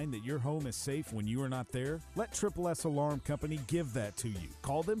of mind that your home is safe when you are not there? Let Triple S Alarm Company give that to you.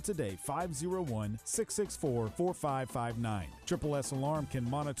 Call them today, 501-664-4559. Triple S Alarm can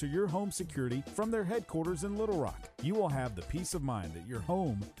monitor your home security from their headquarters in Little Rock. You will have the peace of mind that your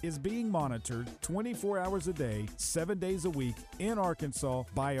home is being monitored 24 hours a day, 7 days a week in Arkansas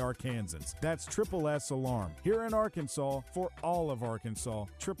by Arkansans. That's Triple S Alarm. Here in Arkansas, for all of Arkansas,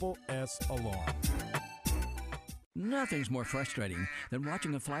 Triple S Alarm. Nothing's more frustrating than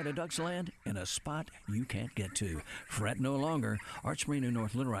watching a flight of ducks land in a spot you can't get to. Fret no longer. Arch Marine in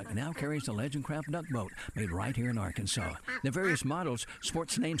North Little Rock now carries the Legend Craft duck boat made right here in Arkansas. The various models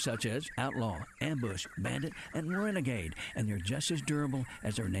sports names such as Outlaw, Ambush, Bandit, and Renegade, and they're just as durable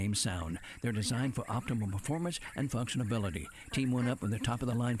as their names sound. They're designed for optimal performance and functionability. Team one up with the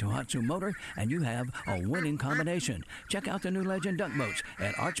top-of-the-line Tohatsu motor, and you have a winning combination. Check out the new Legend duck boats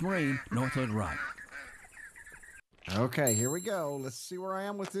at Arch Marine, North Little Rock. Okay, here we go. Let's see where I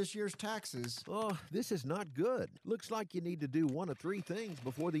am with this year's taxes. Oh, this is not good. Looks like you need to do one of 3 things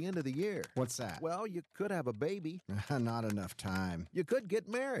before the end of the year. What's that? Well, you could have a baby. Not enough time. You could get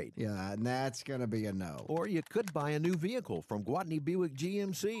married. Yeah, and that's going to be a no. Or you could buy a new vehicle from Gwatney Buick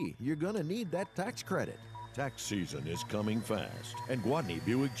GMC. You're going to need that tax credit. Tax season is coming fast, and Gwatney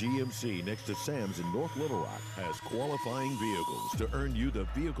Buick GMC next to Sam's in North Little Rock has qualifying vehicles to earn you the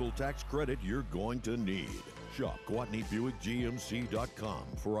vehicle tax credit you're going to need. Shop GwatneyBuickGMC.com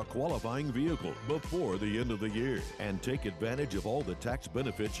for a qualifying vehicle before the end of the year and take advantage of all the tax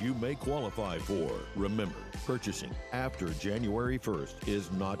benefits you may qualify for. Remember, purchasing after January 1st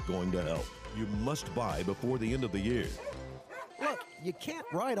is not going to help. You must buy before the end of the year. Look, you can't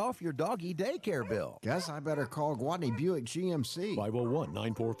write off your doggy daycare bill. Guess I better call Gwatney Buick GMC.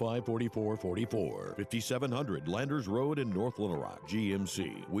 501-945-4444. 5700 Landers Road in North Little Rock.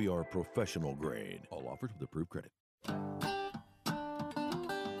 GMC. We are professional grade. All offers with approved credit.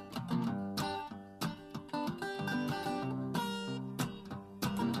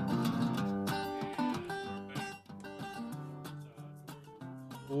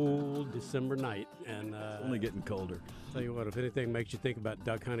 Old December night, and It's only getting colder. Tell you what, if anything makes you think about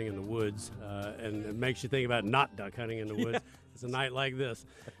duck hunting in the woods, and it makes you think about not duck hunting in the woods, it's a night like this.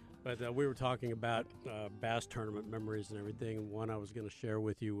 But we were talking about bass tournament memories and everything, and one I was going to share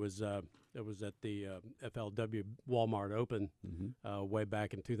with you was it was at the FLW Walmart Open way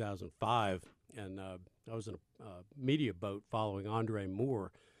back in 2005, and I was in a media boat following Andre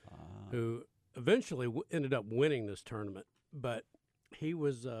Moore, who eventually ended up winning this tournament, but he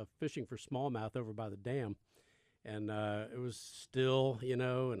was fishing for smallmouth over by the dam, and it was still,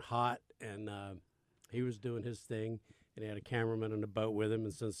 and hot, and he was doing his thing, and he had a cameraman in the boat with him,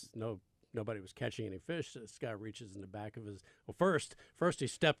 and since nobody was catching any fish, this guy reaches in the back of his. Well, first he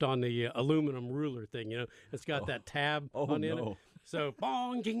stepped on the aluminum ruler thing. It's got that tab on the end. So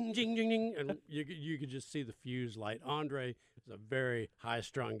bong, jing, jing, jing, jing, and you could just see the fuse light. Andre is a very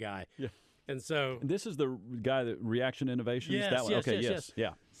high-strung guy. Yeah. And so this is the guy that Reaction Innovations. Yes, that one. yes, Okay, yes.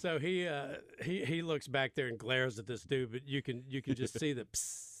 yeah. So he looks back there and glares at this dude, but you can just see the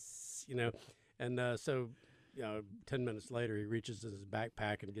psst, and so 10 minutes later he reaches in his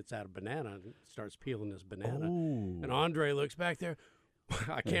backpack and gets out a banana and starts peeling this banana. Oh. And Andre looks back there.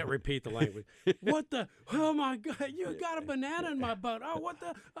 I can't repeat the language. What the? Oh my God! You got a banana in my boat. Oh, what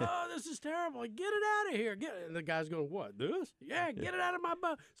the? Oh, this is terrible! Get it out of here! Get it! And the guy's going, "What? This? Yeah, get it out of my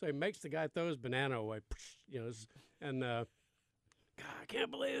boat!" So he makes the guy throw his banana away. And God, I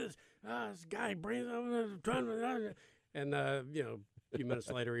can't believe this. This guy brings over there trying to, and a few minutes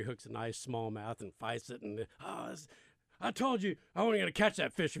later he hooks a nice smallmouth and fights it. And I told you I wasn't going to catch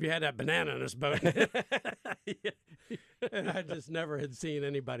that fish if you had that banana in this boat. And I just never had seen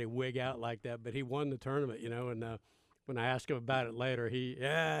anybody wig out like that. But he won the tournament, and when I asked him about it later,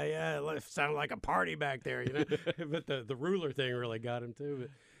 it sounded like a party back there, But the ruler thing really got him too.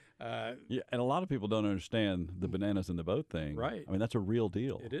 But yeah, and a lot of people don't understand the bananas in the boat thing. Right. I mean, that's a real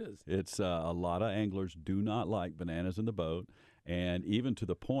deal. It is. It's a lot of anglers do not like bananas in the boat. And even to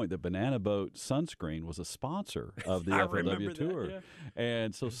the point that Banana Boat Sunscreen was a sponsor of the FLW Tour. Yeah.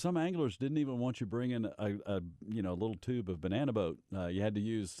 And so some anglers didn't even want you bringing a little tube of Banana Boat. You had to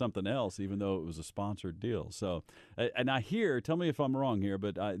use something else, even though it was a sponsored deal. So, and I hear, tell me if I'm wrong here,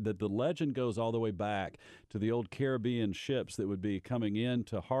 but that the legend goes all the way back to the old Caribbean ships that would be coming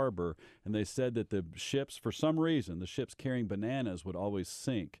into harbor. And they said that the ships, for some reason, the ships carrying bananas would always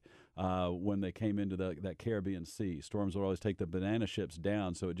sink. When they came into that Caribbean Sea, storms would always take the banana ships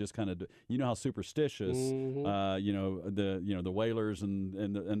down. So it just kind of, how superstitious, the whalers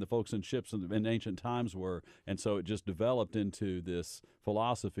and the folks in ships in ancient times were, and so it just developed into this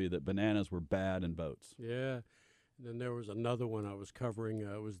philosophy that bananas were bad in boats. Yeah. And then there was another one I was covering.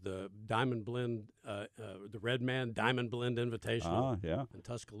 It was the Diamond Blend, the Red Man Diamond Blend Invitational in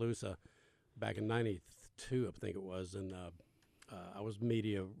Tuscaloosa back in '92, I think it was, and. I was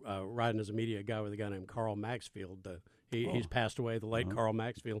riding as a media guy with a guy named Carl Maxfield. He's passed away, the late Carl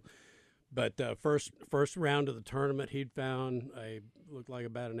Maxfield. But first round of the tournament, he'd found looked like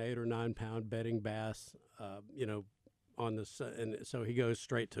about an 8 or 9 pound bedding bass, on this, and so he goes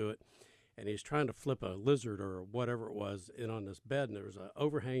straight to it, and he's trying to flip a lizard or whatever it was in on this bed, and there was an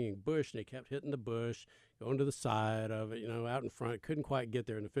overhanging bush, and he kept hitting the bush, going to the side of it, out in front, couldn't quite get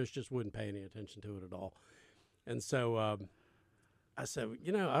there, and the fish just wouldn't pay any attention to it at all, and so. I said,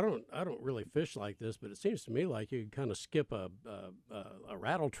 I don't really fish like this, but it seems to me like you could kind of skip a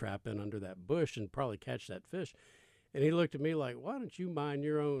rattle trap in under that bush and probably catch that fish. And he looked at me like, why don't you mind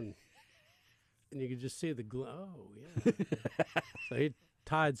your own? And you could just see the glow. Oh, yeah. So he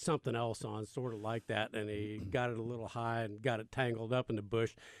tied something else on, sort of like that, and he got it a little high and got it tangled up in the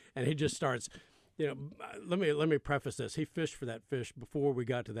bush. And he just starts, let me preface this. He fished for that fish before we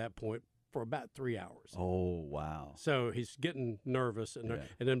got to that point. For about 3 hours. Oh, wow. So he's getting nervous, and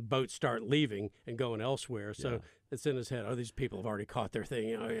then boats start leaving and going elsewhere. So it's in his head, these people have already caught their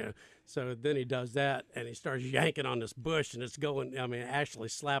thing. So then he does that, and he starts yanking on this bush, and it's going, actually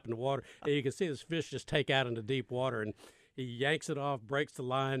slapping the water. And you can see this fish just take out into deep water, and he yanks it off, breaks the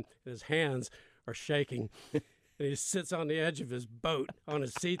line, and his hands are shaking. And he sits on the edge of his boat on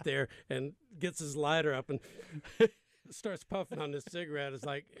his seat there and gets his lighter up and... starts puffing on this cigarette. It's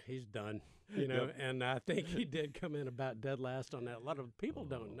like he's done, and I think he did come in about dead last on that. A lot of people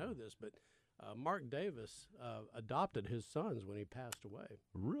don't know this, but Mark Davis adopted his sons when he passed away.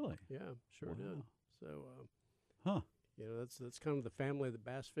 Really? Yeah, sure did. So, that's kind of the family that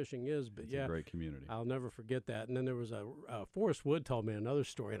bass fishing is. But it's a great community. I'll never forget that. And then there was Forrest Wood told me another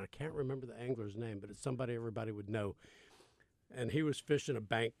story, and I can't remember the angler's name, but it's somebody everybody would know. And he was fishing a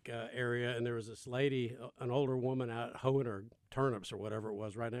bank area, and there was this lady, an older woman, out hoeing her turnips or whatever it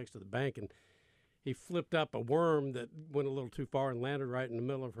was right next to the bank, and he flipped up a worm that went a little too far and landed right in the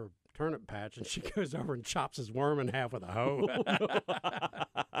middle of her turnip patch, and she goes over and chops his worm in half with a hoe.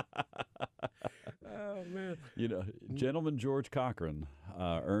 Oh, man. Gentleman George Cochran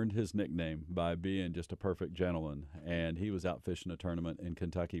earned his nickname by being just a perfect gentleman. And he was out fishing a tournament in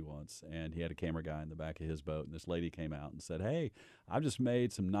Kentucky once, and he had a camera guy in the back of his boat. And this lady came out and said, "Hey, I've just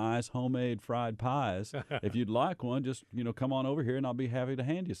made some nice homemade fried pies. If you'd like one, just come on over here, and I'll be happy to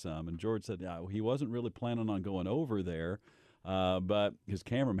hand you some." And George said he wasn't really planning on going over there. But his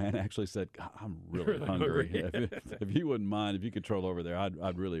cameraman actually said, "I'm really hungry. If you wouldn't mind, if you could troll over there,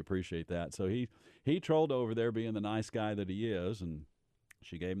 I'd really appreciate that." So he trolled over there, being the nice guy that he is, and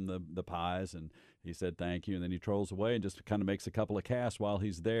she gave him the pies, and he said thank you, and then he trolls away and just kind of makes a couple of casts while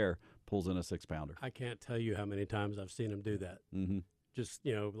he's there, pulls in a 6-pounder. I can't tell you how many times I've seen him do that. Mm-hmm. Just,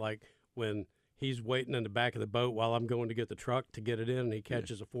 like when he's waiting in the back of the boat while I'm going to get the truck to get it in, and he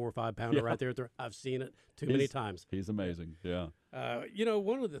catches a 4 or 5 pounder right there. I've seen it too many times. He's amazing, yeah.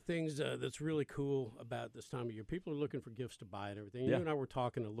 One of the things that's really cool about this time of year, people are looking for gifts to buy and everything. Yeah. You and I were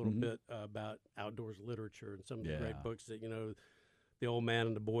talking a little bit about outdoors literature and some of the great books that, The Old Man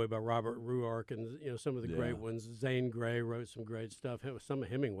and the Boy by Robert Ruark, and some of the great ones. Zane Grey wrote some great stuff. Some of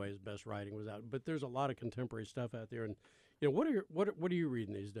Hemingway's best writing was out, but there's a lot of contemporary stuff out there. And what are you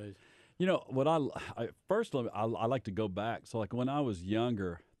reading these days? What I like to go back. So like when I was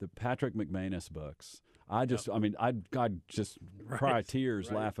younger, the Patrick McManus books, I'd just cry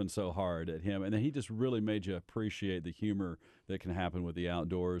tears laughing so hard at him. And then he just really made you appreciate the humor that can happen with the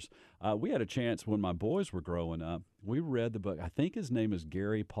outdoors. We had a chance when my boys were growing up. We read the book. I think his name is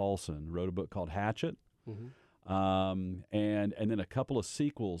Gary Paulson, wrote a book called Hatchet. Mm-hmm. And then a couple of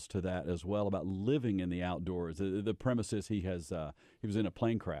sequels to that as well about living in the outdoors. The premise is he was in a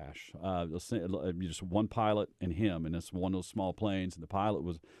plane crash. Just one pilot and him, and it's one of those small planes, and the pilot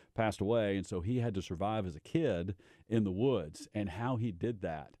was passed away, and so he had to survive as a kid in the woods, and how he did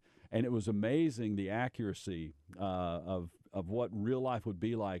that. And it was amazing, the accuracy of what real life would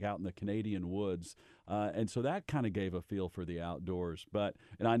be like out in the Canadian woods. And so that kind of gave a feel for the outdoors.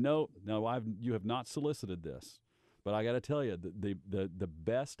 And I know, you have not solicited this, but I got to tell you, the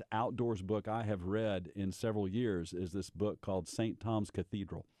best outdoors book I have read in several years is this book called St. Tom's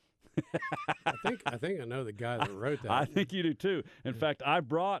Cathedral. I think I know the guy that wrote that. I think you do too. In fact, I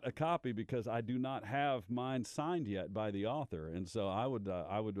brought a copy because I do not have mine signed yet by the author, and so I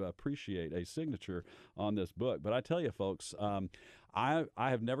would appreciate a signature on this book. But I tell you, folks, I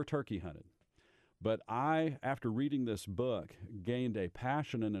have never turkey hunted, but I, after reading this book, gained a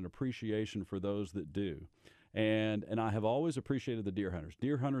passion and an appreciation for those that do. And I have always appreciated the deer hunters.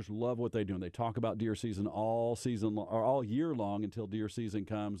 Deer hunters love what they do, and they talk about deer season all year long until deer season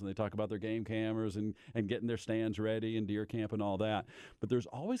comes, and they talk about their game cameras and getting their stands ready and deer camp and all that. But there's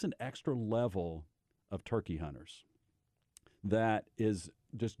always an extra level of turkey hunters that there's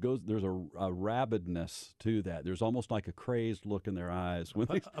a rabidness to that. There's almost like a crazed look in their eyes.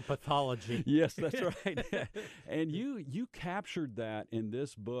 A pathology. Yes, that's right. And you captured that in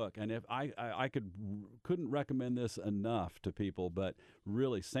this book. And if I couldn't recommend this enough to people, but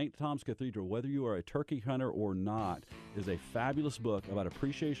really, St. Tom's Cathedral, whether you are a turkey hunter or not, is a fabulous book about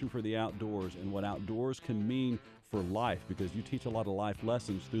appreciation for the outdoors and what outdoors can mean for life, because you teach a lot of life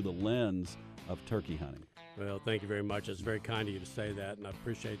lessons through the lens of turkey hunting. Well, thank you very much. It's very kind of you to say that, and I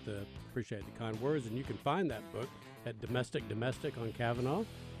appreciate the kind words. And you can find that book at Domestic on Kavanaugh,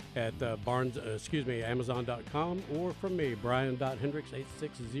 at Amazon.com, or from me,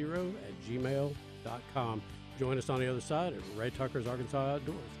 Brian.Hendricks860 @gmail.com. Join us on the other side at Ray Tucker's Arkansas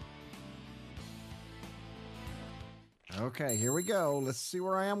Outdoors. Okay, here we go. Let's see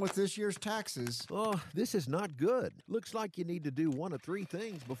where I am with this year's taxes. Oh, this is not good. Looks like you need to do one of 3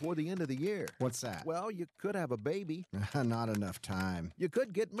 things before the end of the year. What's that? Well, you could have a baby. Not enough time. You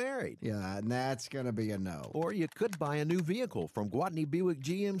could get married. Yeah, and that's going to be a no. Or you could buy a new vehicle from Gwatney Buick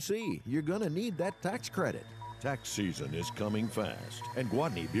GMC. You're going to need that tax credit. Tax season is coming fast, and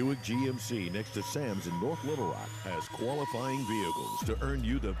Gwatney Buick GMC next to Sam's in North Little Rock has qualifying vehicles to earn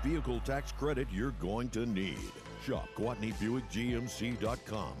you the vehicle tax credit you're going to need. Shop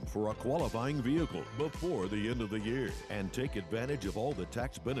GwatneyBuickGMC.com for a qualifying vehicle before the end of the year and take advantage of all the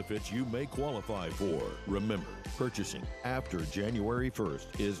tax benefits you may qualify for. Remember, purchasing after January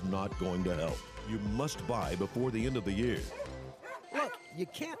 1st is not going to help. You must buy before the end of the year. Look, you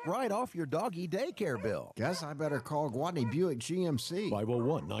can't write off your doggy daycare bill. Guess I better call Gwatney Buick GMC.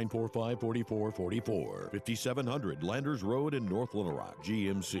 501-945-4444. 5700 Landers Road in North Little Rock.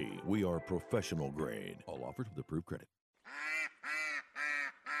 GMC. We are professional grade. All offers with approved credit.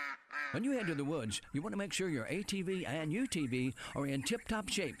 When you head to the woods, you want to make sure your ATV and UTV are in tip-top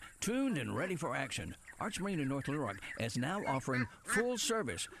shape, tuned and ready for action. Arch Marine in North Little Rock is now offering full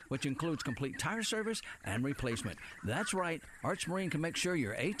service, which includes complete tire service and replacement. That's right, Arch Marine can make sure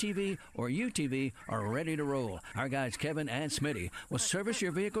your ATV or UTV are ready to roll. Our guys Kevin and Smitty will service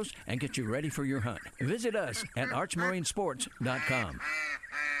your vehicles and get you ready for your hunt. Visit us at archmarinesports.com.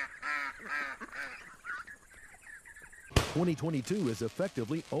 2022 is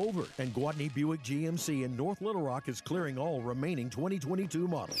effectively over, and Gwatney Buick GMC in North Little Rock is clearing all remaining 2022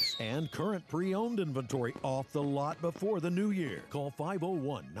 models and current pre-owned inventory off the lot before the new year. Call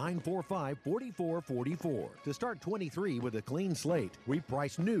 501-945-4444 to start 23 with a clean slate. We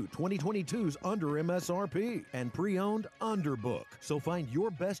price new 2022s under MSRP and pre-owned under book. So find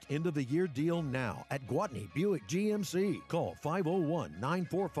your best end-of-the-year deal now at Gwatney Buick GMC. Call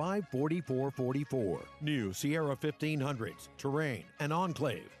 501-945-4444. New Sierra 1500, Terrain, and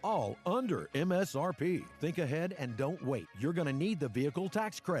Enclave, all under MSRP. Think ahead and don't wait. You're going to need the vehicle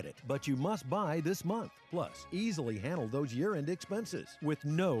tax credit, but you must buy this month. Plus, easily handle those year-end expenses with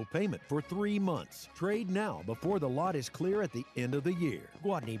no payment for 3 months. Trade now before the lot is clear at the end of the year.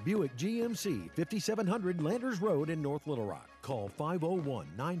 Gwatney Buick GMC, 5700 Landers Road in North Little Rock. Call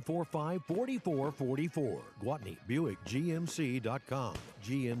 501-945-4444. GwatneyBuickGMC.com.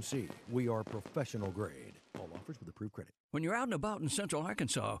 GMC, we are professional grade. All offers with approved credit. When you're out and about in Central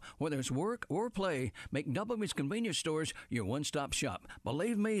Arkansas, whether it's work or play, make Doubleby's Convenience Stores your one-stop shop.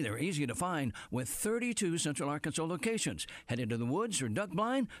 Believe me, they're easy to find with 32 Central Arkansas locations. Head into the woods or duck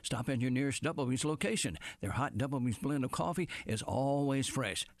blind? Stop in your nearest Doubleby's location. Their hot Doubleby's blend of coffee is always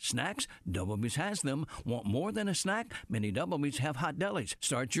fresh. Snacks? Doubleby's has them. Want more than a snack? Many Doubleby's have hot delis.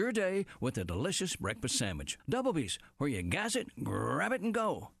 Start your day with a delicious breakfast sandwich. Doubleby's, where you gas it, grab it, and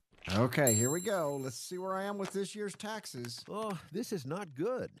go. Okay, here we go. Let's see where I am with this year's taxes. Oh, this is not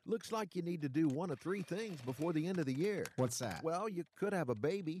good. Looks like you need to do one of 3 things before the end of the year. What's that? Well, you could have a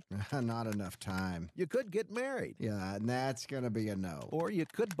baby. Not enough time. You could get married. Yeah, and that's going to be a no. Or you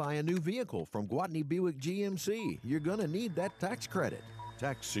could buy a new vehicle from Gwatney Buick GMC. You're going to need that tax credit.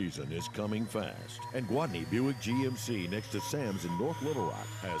 Tax season is coming fast, and Gwatney Buick GMC next to Sam's in North Little Rock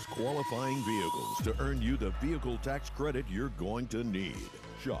has qualifying vehicles to earn you the vehicle tax credit you're going to need.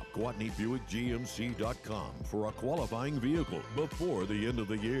 Shop GwatneyBuickGMC.com for a qualifying vehicle before the end of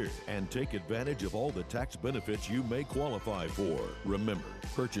the year and take advantage of all the tax benefits you may qualify for. Remember,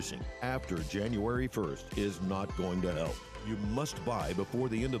 purchasing after January 1st is not going to help. You must buy before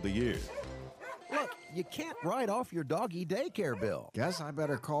the end of the year. Look, you can't write off your doggy daycare bill. Guess I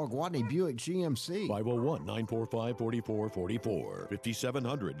better call Gwatney Buick GMC. 501-945-4444.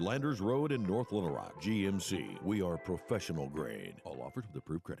 5700 Landers Road in North Little Rock. GMC, we are professional grade. All offers with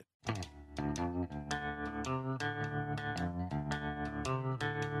approved credit.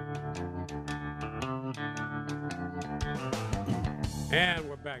 And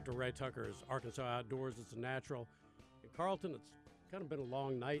we're back to Ray Tucker's Arkansas Outdoors. It's a natural. In Carlton, it's kind of been a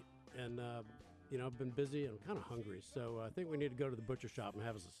long night, and I've been busy and I'm kind of hungry, so I think we need to go to the butcher shop and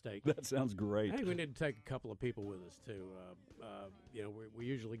have us a steak. That sounds great. I think we need to take a couple of people with us too. We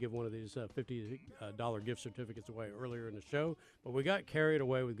usually give one of these $50 gift certificates away earlier in the show, but we got carried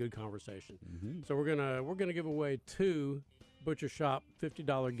away with good conversation. Mm-hmm. So we're gonna give away 2 butcher shop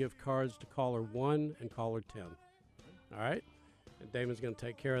 $50 gift cards to caller 1 and caller 10. All right, and Damon's gonna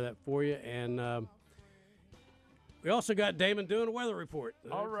take care of that for you, and we also got Damon doing a weather report.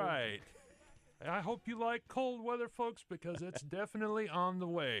 All right. I hope you like cold weather, folks, because it's definitely on the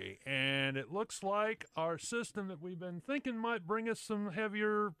way. And it looks like our system that we've been thinking might bring us some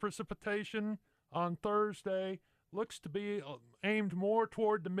heavier precipitation on Thursday looks to be aimed more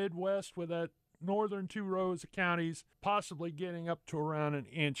toward the Midwest, with that northern 2 rows of counties possibly getting up to around 1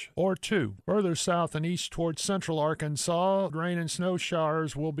 inch or 2. Further south and east towards central Arkansas, rain and snow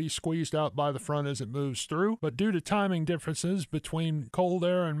showers will be squeezed out by the front as it moves through, but due to timing differences between cold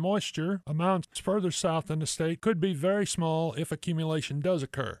air and moisture, amounts further south in the state could be very small if accumulation does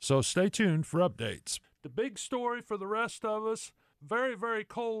occur. So stay tuned for updates. The big story for the rest of us, very, very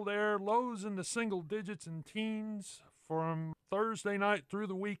cold air, lows in the single digits and teens from Thursday night through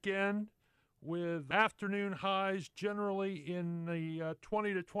the weekend, with afternoon highs generally in the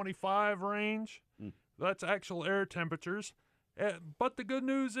 20 to 25 range. That's actual air temperatures. But the good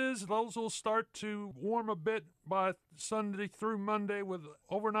news is those will start to warm a bit by Sunday through Monday, with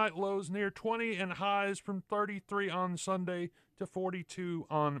overnight lows near 20 and highs from 33 on Sunday to 42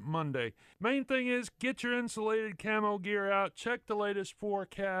 on Monday. Main thing is get your insulated camo gear out. Check the latest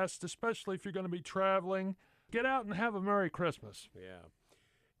forecast, especially if you're going to be traveling. Get out and have a Merry Christmas. Yeah.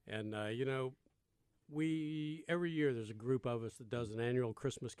 And, every year there's a group of us that does an annual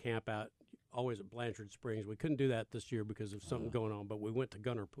Christmas camp out, always at Blanchard Springs. We couldn't do that this year because of something going on, but we went to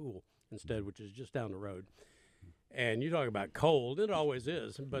Gunner Pool instead, which is just down the road. And you talk about cold, it always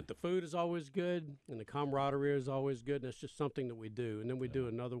is, but the food is always good, and the camaraderie is always good, and it's just something that we do. And then we do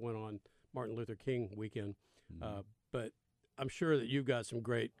another one on Martin Luther King weekend. But I'm sure that you've got some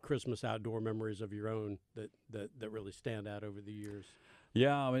great Christmas outdoor memories of your own that really stand out over the years.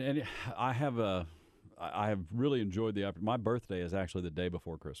 Yeah, I mean, and I have really enjoyed my birthday is actually the day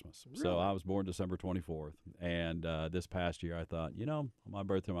before Christmas. Really? So I was born December 24th. And this past year I thought, my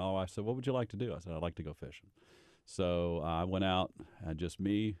birthday, my wife said, what would you like to do? I said, I'd like to go fishing. So I went out, just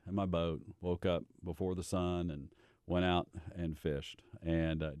me and my boat, woke up before the sun and went out and fished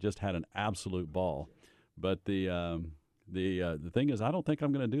and just had an absolute ball. But the thing is, I don't think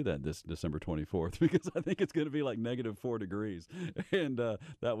I'm going to do that this December 24th because I think it's going to be like -4 degrees, and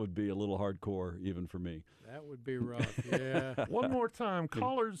that would be a little hardcore even for me. That would be rough, yeah. One more time,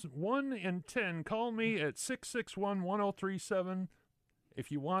 callers 1 in 10, call me at 661-1037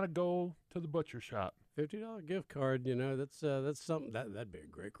 if you want to go to the butcher shop. $50 gift card, that's something that'd be a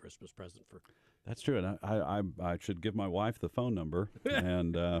great Christmas present for. That's true, and I should give my wife the phone number,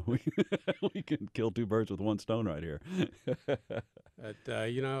 and we can kill two birds with one stone right here. But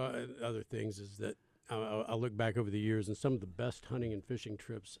other things is that I look back over the years, and some of the best hunting and fishing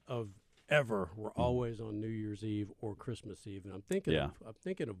trips of ever were always on New Year's Eve or Christmas Eve, and I'm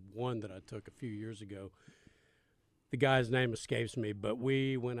thinking of one that I took a few years ago. The guy's name escapes me, but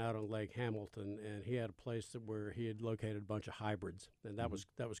we went out on Lake Hamilton, and he had a place where he had located a bunch of hybrids, and that was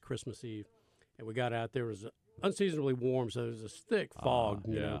Christmas Eve. And we got out there. It was unseasonably warm, so there was this thick fog.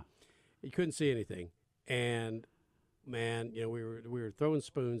 You know, you couldn't see anything. And man, we were throwing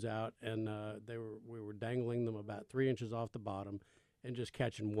spoons out, and we were dangling them about 3 inches off the bottom, and just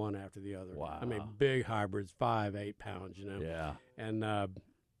catching one after the other. Wow! I mean, big hybrids, 5-8 pounds. Yeah. And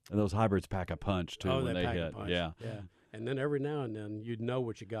those hybrids pack a punch too when they pack hit. a punch. Yeah. And then every now and then you'd know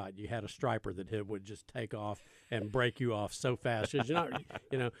what you got. You had a striper that would just take off and break you off so fast. 'Cause you're not,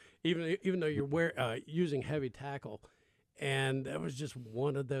 even though you're using heavy tackle, and that was just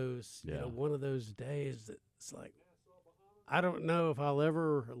one of those, one of those days that it's like, I don't know if I'll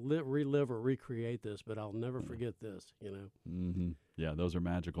ever relive or recreate this, but I'll never forget this. Mm-hmm. Yeah, those are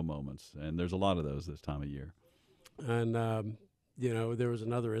magical moments, and there's a lot of those this time of year. And there was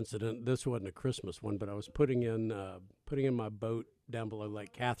another incident. This wasn't a Christmas one, but I was putting in my boat down below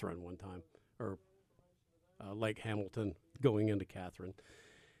Lake Catherine one time, or Lake Hamilton going into Catherine.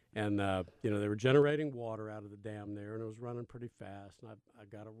 And, they were generating water out of the dam there, and it was running pretty fast. And I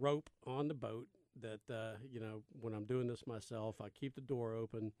got a rope on the boat that, when I'm doing this myself, I keep the door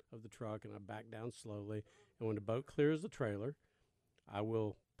open of the truck, and I back down slowly. And when the boat clears the trailer, I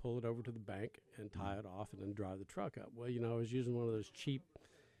will pull it over to the bank and tie it off and then drive the truck up. Well, I was using one of those cheap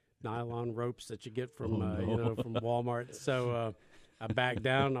nylon ropes that you get from, from Walmart. So I backed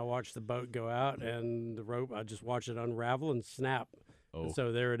down, and I watched the boat go out, and the rope, I just watched it unravel and snap. Oh. And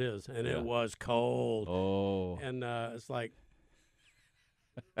so there it is. And it was cold. Oh. And it's like,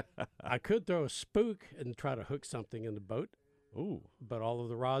 I could throw a spook and try to hook something in the boat. Ooh. But all of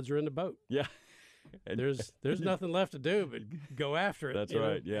the rods are in the boat. Yeah. And there's nothing left to do but go after it. That's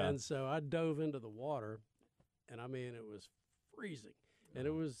right, yeah. And so I dove into the water, and I mean, it was freezing. And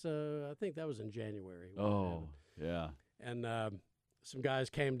it was, I think that was in January. Oh, yeah. And some guys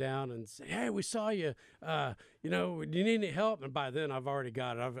came down and said, hey, we saw you. Do you need any help? And by then, I've already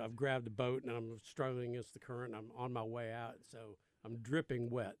got it. I've grabbed the boat, and I'm struggling against the current, and I'm on my way out. So I'm dripping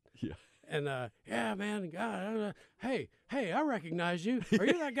wet. Yeah. And, yeah, man, God, hey, I recognize you. Are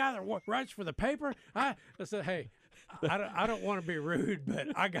you that guy that writes for the paper? I said, hey, I don't want to be rude, but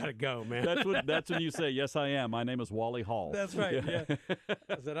I got to go, man. That's when you say, yes, I am. My name is Wally Hall. That's right, yeah.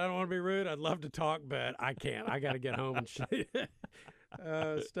 I said, I don't want to be rude. I'd love to talk, but I can't. I got to get home and stuff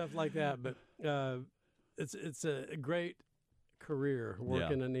like that. But it's a great career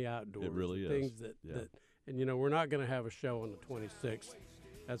working in the outdoors. It really is. Things that we're not going to have a show on the 26th.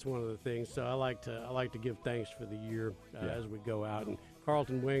 That's one of the things. So I like to give thanks for the year as we go out. And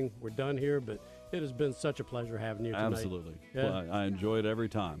Carlton Wing, we're done here, but it has been such a pleasure having you tonight. Absolutely. Yeah. Well, I enjoy it every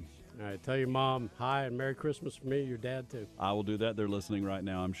time. All right, tell your mom hi and Merry Christmas from me, your dad too. I will do that. They're listening right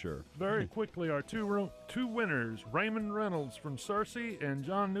now, I'm sure. Very quickly, our two winners, Raymond Reynolds from Searcy and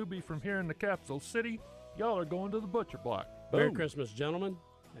John Newby from here in the capital city. Y'all are going to the butcher block. Merry Christmas, gentlemen,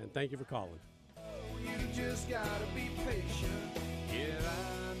 and thank you for calling. You just gotta be patient.